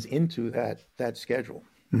things into that schedule.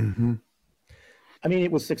 Mm-hmm. I mean,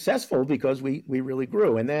 it was successful because we really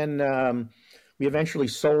grew, and then we eventually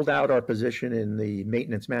sold out our position in the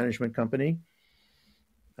maintenance management company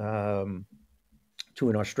to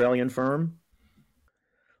an Australian firm.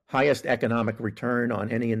 Highest economic return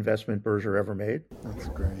on any investment Berger ever made. That's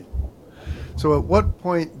great. So, at what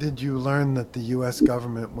point did you learn that the U.S.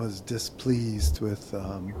 government was displeased with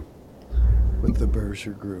the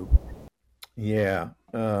Berger Group? Yeah,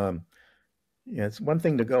 it's one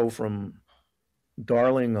thing to go from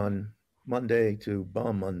darling on Monday to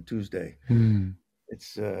bum on Tuesday. Mm.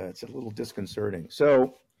 It's a little disconcerting.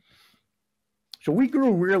 So we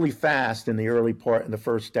grew really fast in the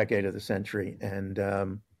first decade of the century,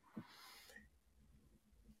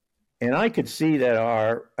 and I could see that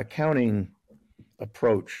our accounting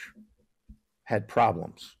approach had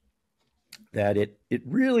problems. That it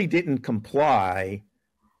really didn't comply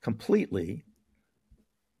completely.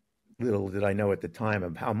 Little did I know at the time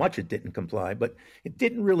of how much it didn't comply, but it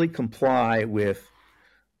didn't really comply with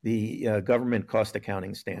the government cost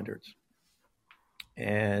accounting standards.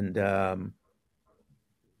 And the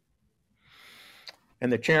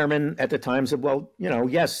chairman at the time said, well,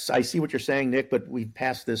 yes, I see what you're saying, Nick, but we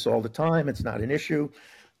pass this all the time. It's not an issue.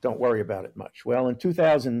 Don't worry about it much. Well, in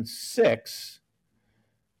 2006,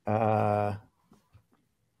 the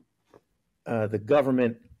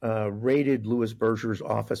government raided Louis Berger's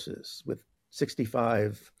offices with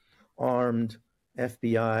 65 armed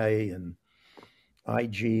FBI and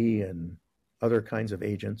IG and other kinds of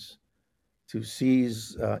agents to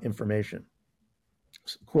seize information.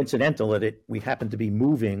 It's coincidental that we happened to be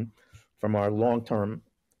moving from our long-time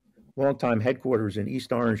headquarters in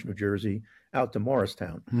East Orange, New Jersey, out to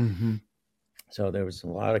Morristown. Mm-hmm. So there was a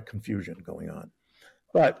lot of confusion going on.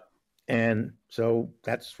 And so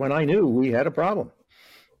that's when I knew we had a problem.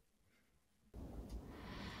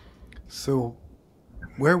 So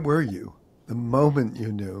where were you the moment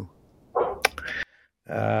you knew?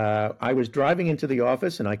 I was driving into the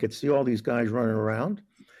office and I could see all these guys running around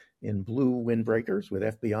in blue windbreakers with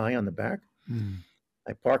FBI on the back. Mm.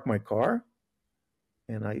 I parked my car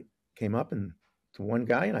and I came up to one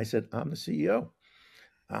guy and I said, I'm the CEO.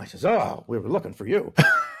 I says, oh, we were looking for you.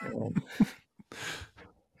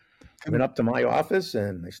 Went up to my office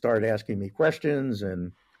and they started asking me questions,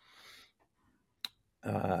 and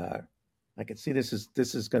I could see this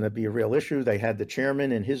is going to be a real issue. They had the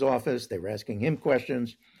chairman in his office. They were asking him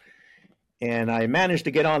questions, and I managed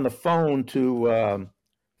to get on the phone to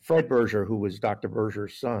Fred Berger, who was Dr.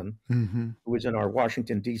 Berger's son, mm-hmm. who was in our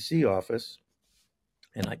Washington, D.C. office,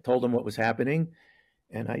 and I told him what was happening.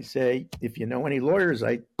 And I say, if you know any lawyers,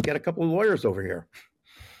 I get a couple of lawyers over here.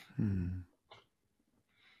 Mm.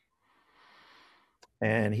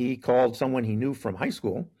 And he called someone he knew from high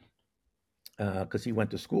school, because he went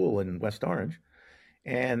to school in West Orange.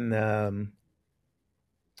 And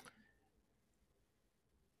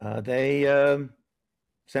they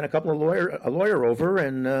sent a lawyer over.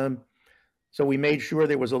 And so we made sure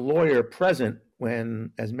there was a lawyer present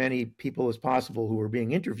when as many people as possible who were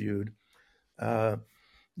being interviewed, at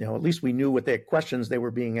least we knew what their questions they were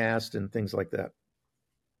being asked and things like that.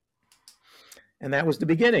 And that was the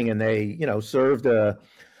beginning. And they, served a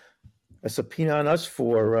subpoena on us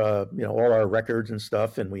for, all our records and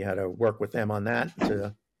stuff. And we had to work with them on that.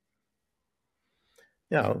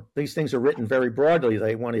 These things are written very broadly.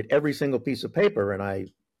 They wanted every single piece of paper. And I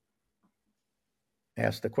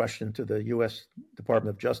asked the question to the U.S.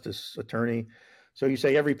 Department of Justice attorney. So you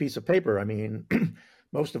say every piece of paper. I mean,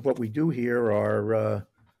 most of what we do here are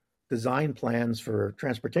design plans for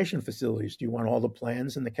transportation facilities. Do you want all the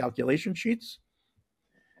plans and the calculation sheets?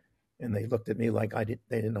 And they looked at me like they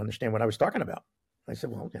didn't understand what I was talking about. I said,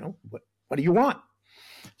 well, what do you want?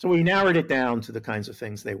 So we narrowed it down to the kinds of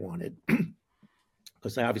things they wanted,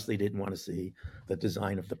 because they obviously didn't want to see the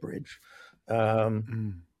design of the bridge.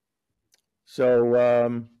 And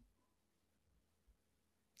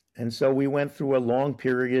so we went through a long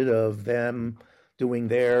period of them doing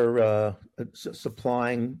their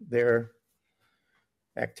supplying their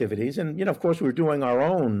activities, and of course we were doing our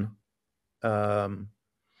own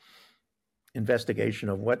investigation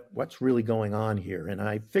of what's really going on here. And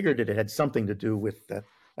I figured it had something to do with the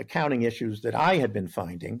accounting issues that I had been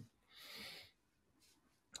finding.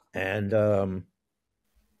 And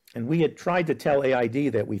we had tried to tell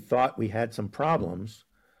AID that we thought we had some problems,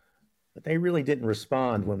 but they really didn't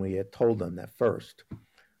respond when we had told them that first. Of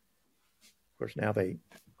course, now they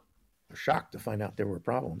shocked to find out there were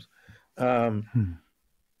problems.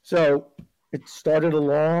 So it started a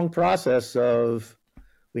long process of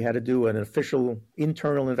we had to do an official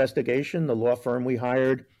internal investigation. The law firm we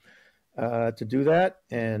hired to do that,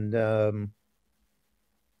 and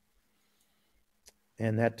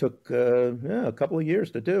that took a couple of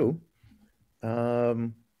years to do.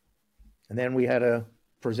 And then we had to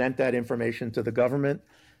present that information to the government.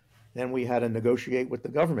 Then we had to negotiate with the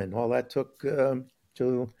government. All that took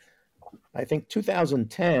to, I think,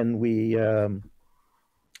 2010.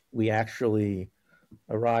 We actually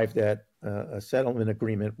arrived at a settlement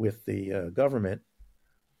agreement with the government.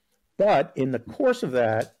 But in the course of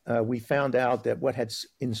that, we found out that what had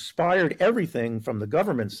inspired everything from the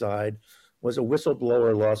government side was a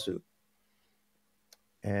whistleblower lawsuit.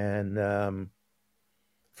 And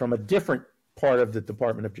from a different part of the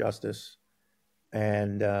Department of Justice.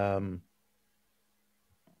 And that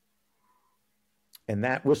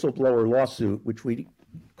whistleblower lawsuit, which we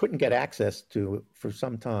couldn't get access to for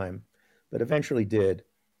some time, but eventually did,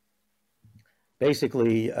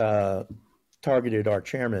 basically targeted our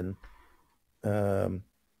chairman for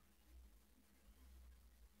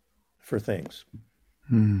things.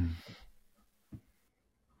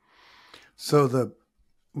 So the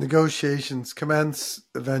negotiations commence.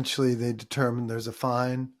 Eventually, they determine there's a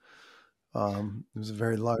fine. It was a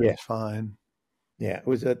very large fine. Yeah, it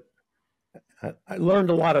was I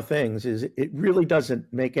learned a lot of things. It really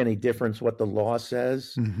doesn't make any difference what the law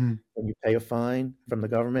says when you pay a fine from the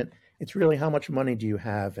government. It's really how much money do you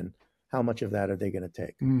have and how much of that are they going to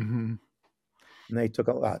take? And they took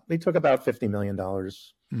a lot. They took about $50 million.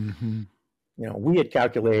 We had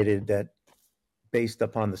calculated that based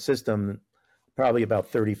upon the system, probably about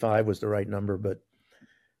 35 was the right number, but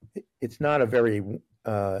it's not a very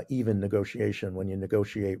even negotiation when you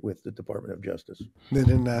negotiate with the Department of Justice. They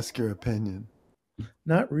didn't ask your opinion.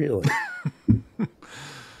 Not really.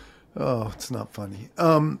 Oh, it's not funny.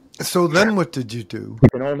 So then what did you do? You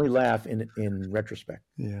can only laugh in retrospect.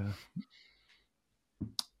 Yeah.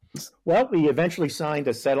 Well, we eventually signed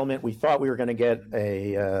a settlement. We thought we were going to get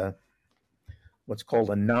a what's called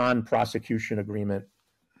a non-prosecution agreement.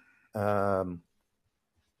 But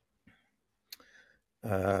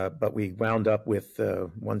we wound up with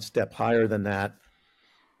one step higher than that,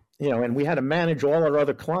 and we had to manage all our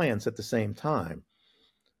other clients at the same time.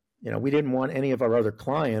 We didn't want any of our other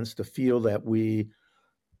clients to feel that we,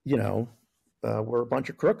 were a bunch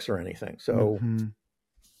of crooks or anything. So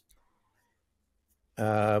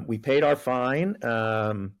we paid our fine.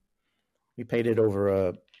 We paid it over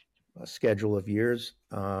a schedule of years.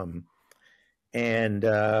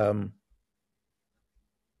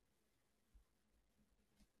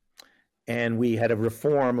 And we had to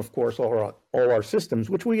reform, of course, all our systems,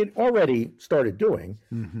 which we had already started doing,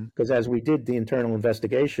 because as we did the internal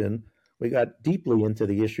investigation, we got deeply into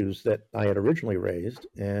the issues that I had originally raised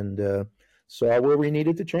and saw where we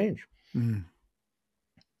needed to change.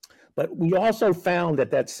 But we also found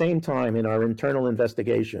at that same time in our internal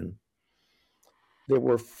investigation, there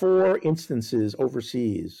were 4 instances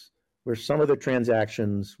overseas where some of the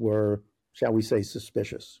transactions were, shall we say,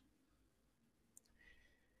 suspicious.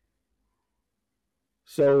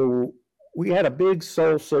 So we had a big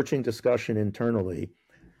soul-searching discussion internally.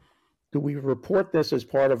 Do we report this as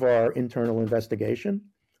part of our internal investigation,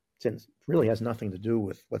 since it really has nothing to do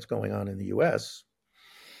with what's going on in the U.S.,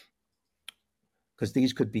 because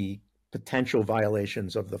these could be potential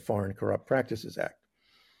violations of the Foreign Corrupt Practices Act,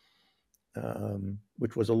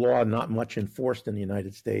 which was a law not much enforced in the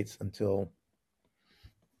United States until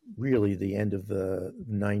really the end of the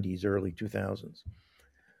 90s, early 2000s.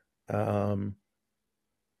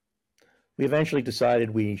 We eventually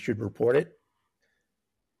decided we should report it.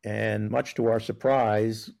 And much to our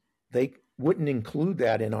surprise, they wouldn't include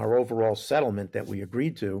that in our overall settlement that we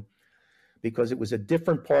agreed to, because it was a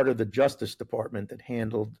different part of the Justice Department that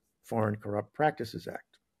handled Foreign Corrupt Practices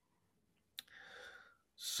Act.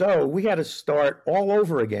 So we had to start all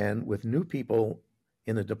over again with new people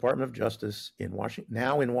in the Department of Justice in Washington,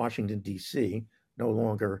 now in Washington, D.C., no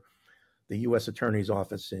longer the U.S. Attorney's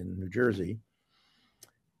Office in New Jersey.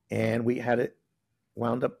 And we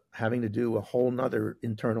wound up having to do a whole nother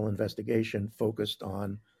internal investigation focused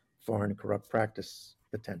on foreign corrupt practice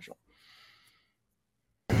potential.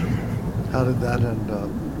 How did that end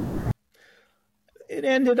up? It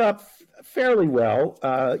ended up fairly well.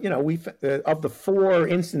 Of the 4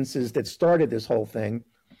 instances that started this whole thing,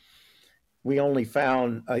 we only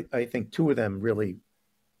found, I think 2 of them really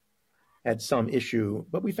had some issue,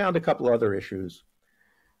 but we found a couple other issues.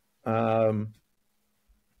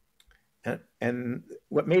 And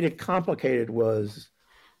what made it complicated was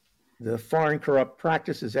the Foreign Corrupt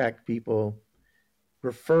Practices Act people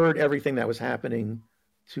referred everything that was happening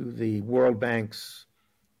to the World Bank's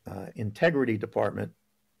Integrity Department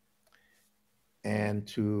and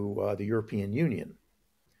to the European Union.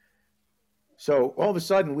 So all of a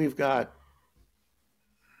sudden, we've got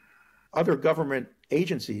other government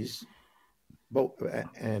agencies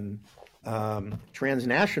and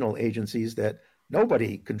transnational agencies that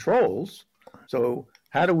nobody controls. So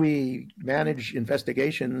how do we manage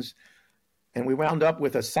investigations? And we wound up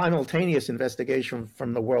with a simultaneous investigation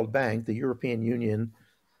from the World Bank, the European Union.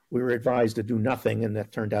 We were advised to do nothing, and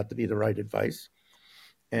that turned out to be the right advice.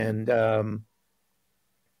 And the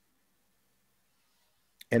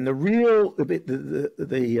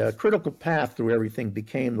critical path through everything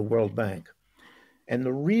became the World Bank. And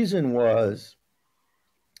the reason was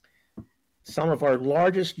some of our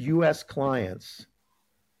largest U.S. clients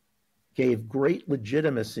gave great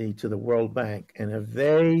legitimacy to the World Bank. And if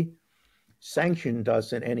they sanctioned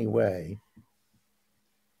us in any way,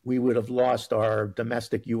 we would have lost our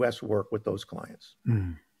domestic U.S. work with those clients.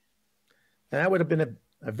 And that would have been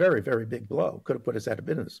a very, very big blow. Could have put us out of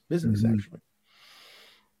business actually.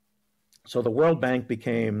 So the World Bank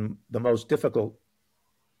became the most difficult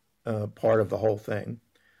part of the whole thing.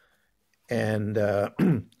 And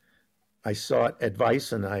I sought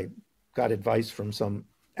advice, and I got advice from some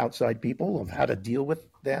outside people of how to deal with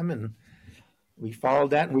them. And we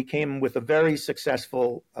followed that, and we came with a very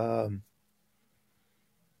successful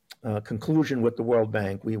conclusion with the World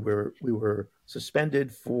Bank. We were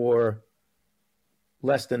suspended for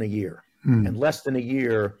less than a year. And less than a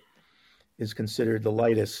year is considered the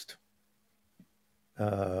lightest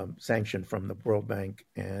sanction from the World Bank,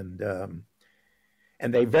 and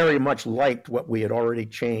they very much liked what we had already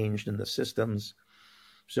changed in the systems.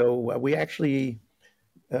 So we actually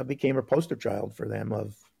became a poster child for them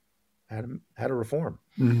of how to reform.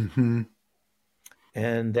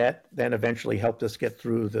 And that then eventually helped us get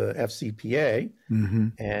through the FCPA,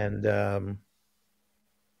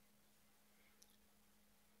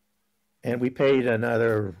 and we paid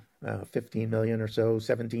another 15 million or so,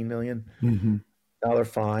 17 million dollar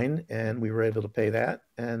fine, and we were able to pay that,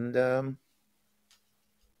 and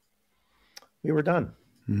we were done.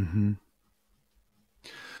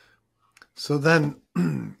 So then,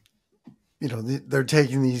 they're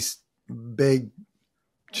taking these big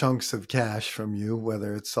chunks of cash from you,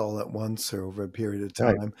 whether it's all at once or over a period of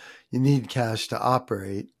time. Right. You need cash to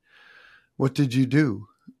operate. What did you do?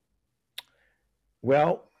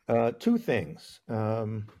 Well, two things.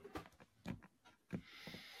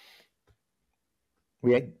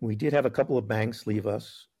 We did have a couple of banks leave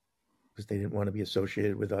us because they didn't want to be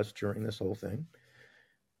associated with us during this whole thing.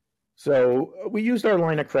 So we used our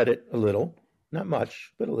line of credit a little, not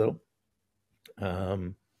much, but a little.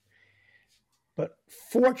 But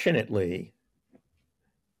fortunately,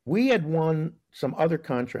 we had won some other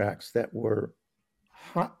contracts that were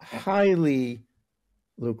highly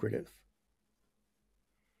lucrative.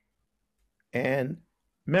 And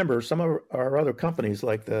remember, some of our other companies,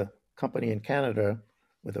 like the company in Canada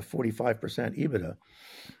with a 45% EBITDA,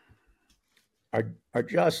 are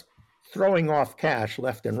just throwing off cash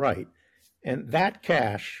left and right. And that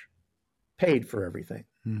cash paid for everything.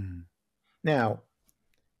 Now,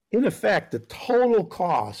 in effect, the total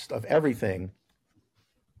cost of everything,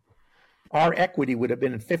 our equity would have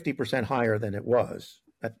been 50% higher than it was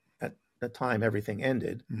at the time everything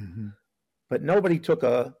ended. But nobody took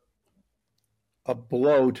a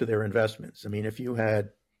blow to their investments. I mean, if you had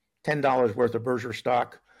 $10 worth of Berkshire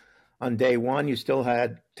stock on day one, you still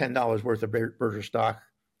had $10 worth of Berkshire stock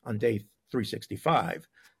on day 365.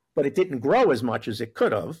 But it didn't grow as much as it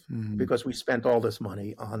could have because we spent all this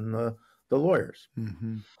money on the lawyers.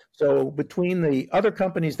 So between the other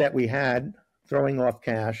companies that we had throwing off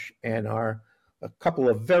cash and a couple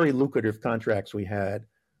of very lucrative contracts we had,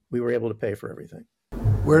 we were able to pay for everything.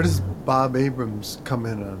 Where does Bob Abrams come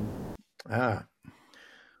in on?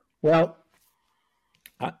 Well,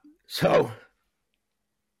 so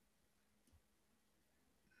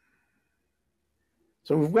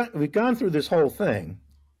we've gone through this whole thing,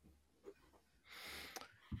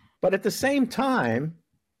 but at the same time,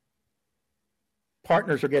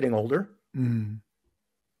 partners are getting older.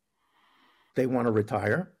 They want to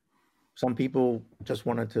retire. Some people just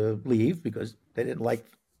wanted to leave because they didn't like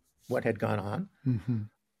what had gone on.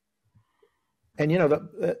 And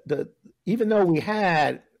even though we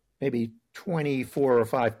had maybe 24 or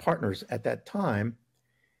 5 partners at that time,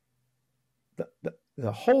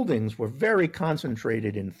 the holdings were very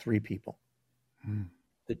concentrated in 3 people.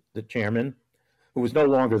 The chairman, who was no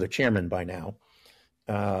longer the chairman by now,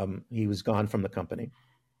 he was gone from the company.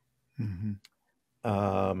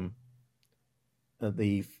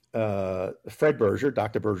 the Fred Berger,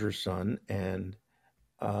 Dr. Berger's son, and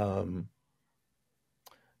um,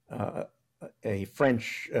 uh, a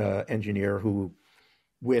French engineer who,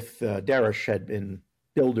 with Darish, had been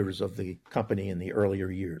builders of the company in the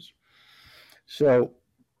earlier years. So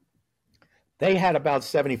they had about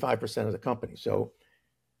 75% of the company. So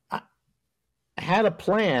I had a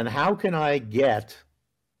plan. How can I get,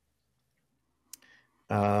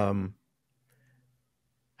 how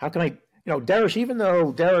can I, Darish, even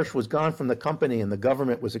though Darish was gone from the company and the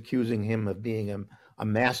government was accusing him of being a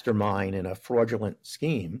mastermind in a fraudulent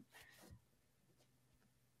scheme,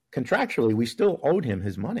 contractually, we still owed him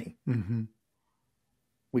his money. Mm-hmm.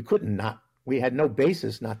 We had no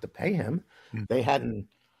basis not to pay him. Mm-hmm. They hadn't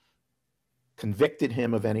convicted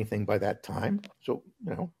him of anything by that time. So,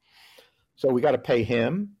 so we got to pay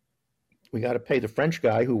him. We got to pay the French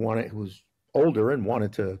guy who was older and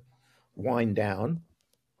wanted to wind down.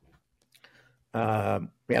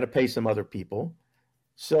 We had to pay some other people.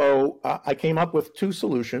 So I came up with two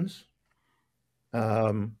solutions.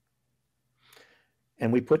 And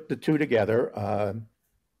we put the two together.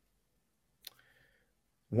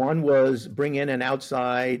 One was bring in an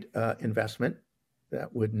outside investment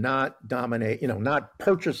that would not dominate, not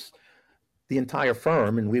purchase the entire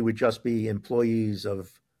firm, and we would just be employees of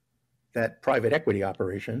that private equity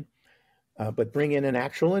operation, but bring in an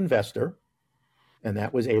actual investor, and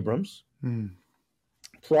that was Abrams,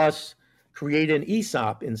 plus create an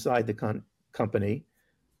ESOP inside the company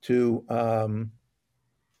to,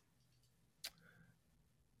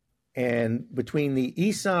 and between the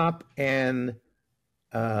ESOP and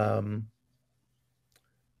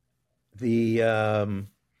the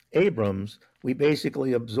Abrams, we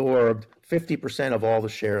basically absorbed 50% of all the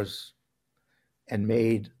shares and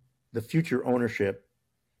made the future ownership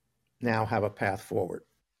now have a path forward.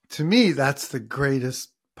 To me, that's the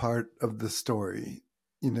greatest part of the story.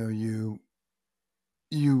 You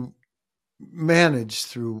managed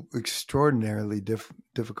through extraordinarily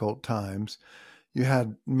difficult times. You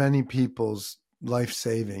had many people's life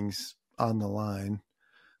savings on the line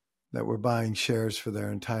that were buying shares for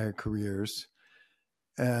their entire careers.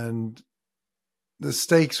 And the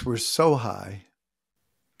stakes were so high.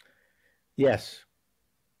 Yes.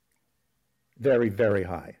 Very, very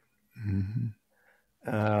high.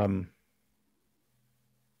 Mm-hmm.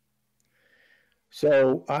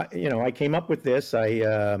 So, I came up with this.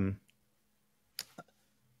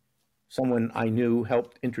 Someone I knew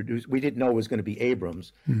helped introduce. We didn't know it was going to be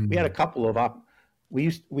Abrams. Mm-hmm. We had a couple of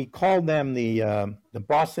we called them the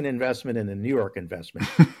Boston investment and the New York investment.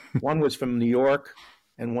 One was from New York,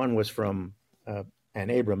 and one was from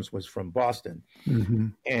and Abrams was from Boston. Mm-hmm.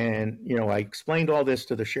 And I explained all this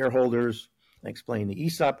to the shareholders. I explained the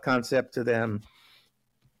ESOP concept to them,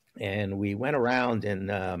 and we went around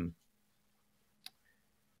and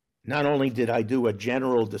not only did I do a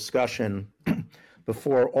general discussion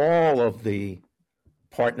before all of the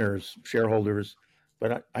partners, shareholders,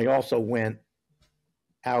 but I also went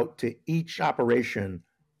out to each operation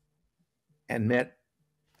and met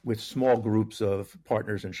with small groups of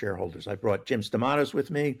partners and shareholders. I brought Jim Stamatis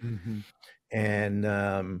with me, mm-hmm. and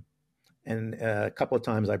a couple of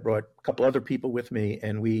times I brought a couple other people with me,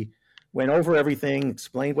 and we went over everything,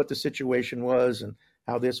 explained what the situation was and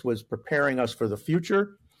how this was preparing us for the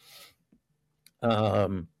future.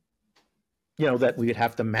 That we'd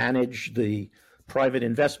have to manage the private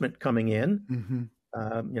investment coming in.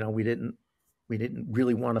 Mm-hmm. We didn't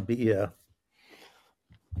really want to be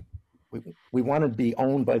we wanted to be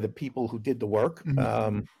owned by the people who did the work.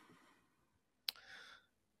 Mm-hmm.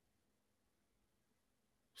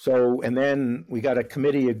 So, and then we got a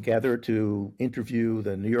committee together to interview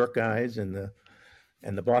the New York guys and the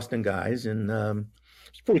Boston guys, and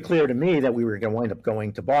it's pretty clear to me that we were going to wind up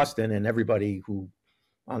going to Boston, and everybody who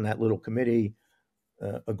on that little committee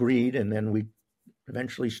agreed, and then we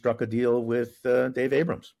eventually struck a deal with Dave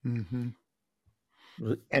Abrams. Mm-hmm.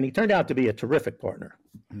 And he turned out to be a terrific partner.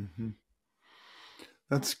 Mm-hmm.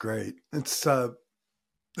 That's great. It's a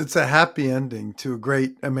happy ending to a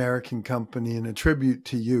great American company and a tribute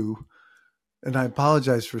to you. And I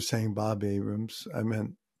apologize for saying Bob Abrams. I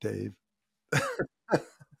meant Dave. It's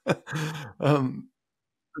a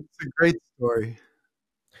great story.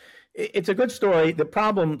 It's a good story. The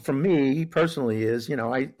problem for me personally is,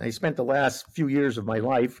 I spent the last few years of my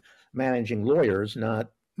life managing lawyers, not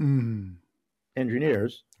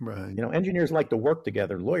engineers. Right. Engineers like to work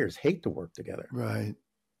together. Lawyers hate to work together. Right.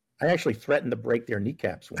 I actually threatened to break their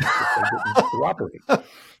kneecaps once if they didn't cooperate.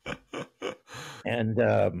 And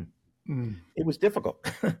it was difficult.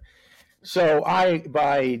 So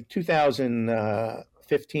by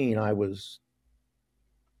 2015, I was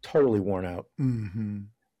totally worn out. Mm-hmm.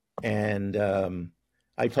 And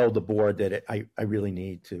I told the board that I really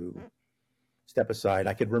need to step aside.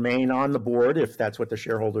 I could remain on the board if that's what the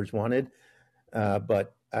shareholders wanted,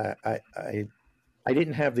 but I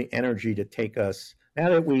didn't have the energy to take us. Now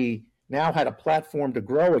that we now had a platform to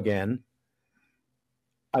grow again,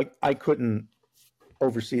 I couldn't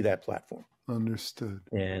oversee that platform. Understood.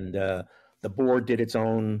 And the board did its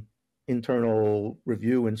own internal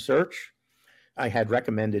review and search. I had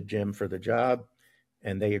recommended Jim for the job,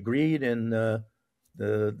 and they agreed, and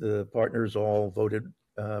the partners all voted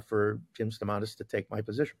for Jim Stamatis to take my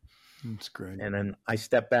position. That's great. And then I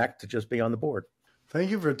stepped back to just be on the board. Thank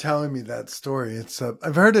you for telling me that story. It's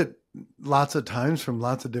I've heard it lots of times from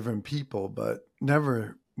lots of different people, but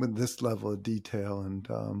never with this level of detail. And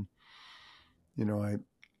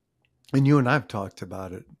and you and I've talked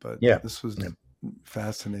about it, but this was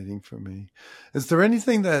fascinating for me. Is there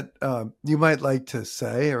anything that you might like to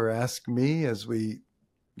say or ask me as we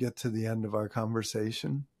get to the end of our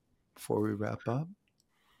conversation before we wrap up?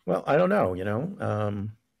 Well, I don't know.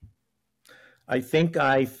 I think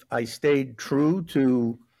I stayed true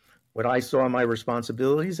to what I saw my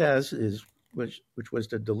responsibilities which was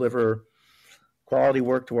to deliver quality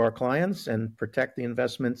work to our clients and protect the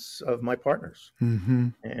investments of my partners. Mm-hmm.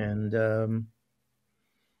 And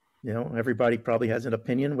everybody probably has an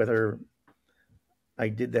opinion whether I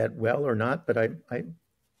did that well or not, but I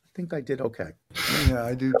think I did okay. Yeah,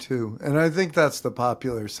 I do too. And I think that's the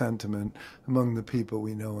popular sentiment among the people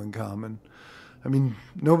we know in common. I mean,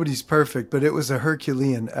 nobody's perfect, but it was a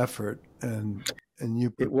Herculean effort, and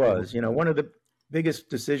you. It was. One of the biggest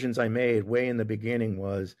decisions I made way in the beginning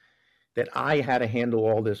was that I had to handle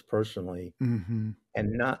all this personally, mm-hmm.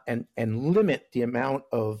 and limit the amount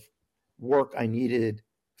of work I needed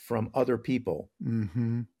from other people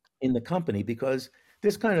mm-hmm. in the company, because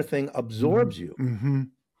this kind of thing absorbs you. Mm-hmm.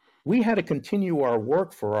 We had to continue our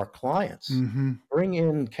work for our clients, mm-hmm. bring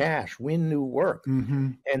in cash, win new work.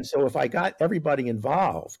 Mm-hmm. And so if I got everybody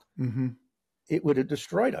involved, mm-hmm. it would have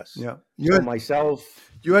destroyed us. Yeah. You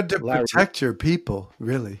had to protect your people,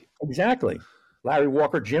 really. Exactly. Larry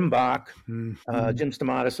Walker, Jim Bach, mm-hmm. Jim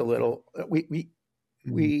Stamatis a little. We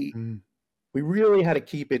mm-hmm. really had to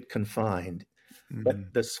keep it confined. Mm-hmm.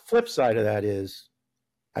 But the flip side of that is,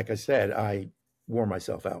 like I said, I wore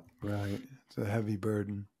myself out. Right. It's a heavy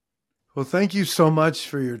burden. Well, thank you so much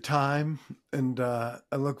for your time, and I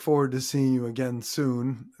look forward to seeing you again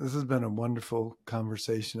soon. This has been a wonderful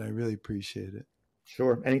conversation. I really appreciate it.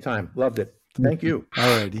 Sure. Anytime. Loved it. Thank you.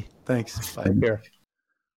 All righty. Thanks. Bye. Take care.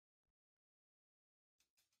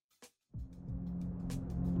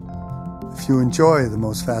 If you enjoy the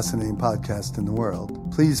most fascinating podcast in the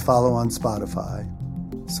world, please follow on Spotify,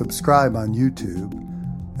 subscribe on YouTube,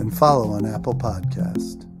 and follow on Apple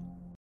Podcast.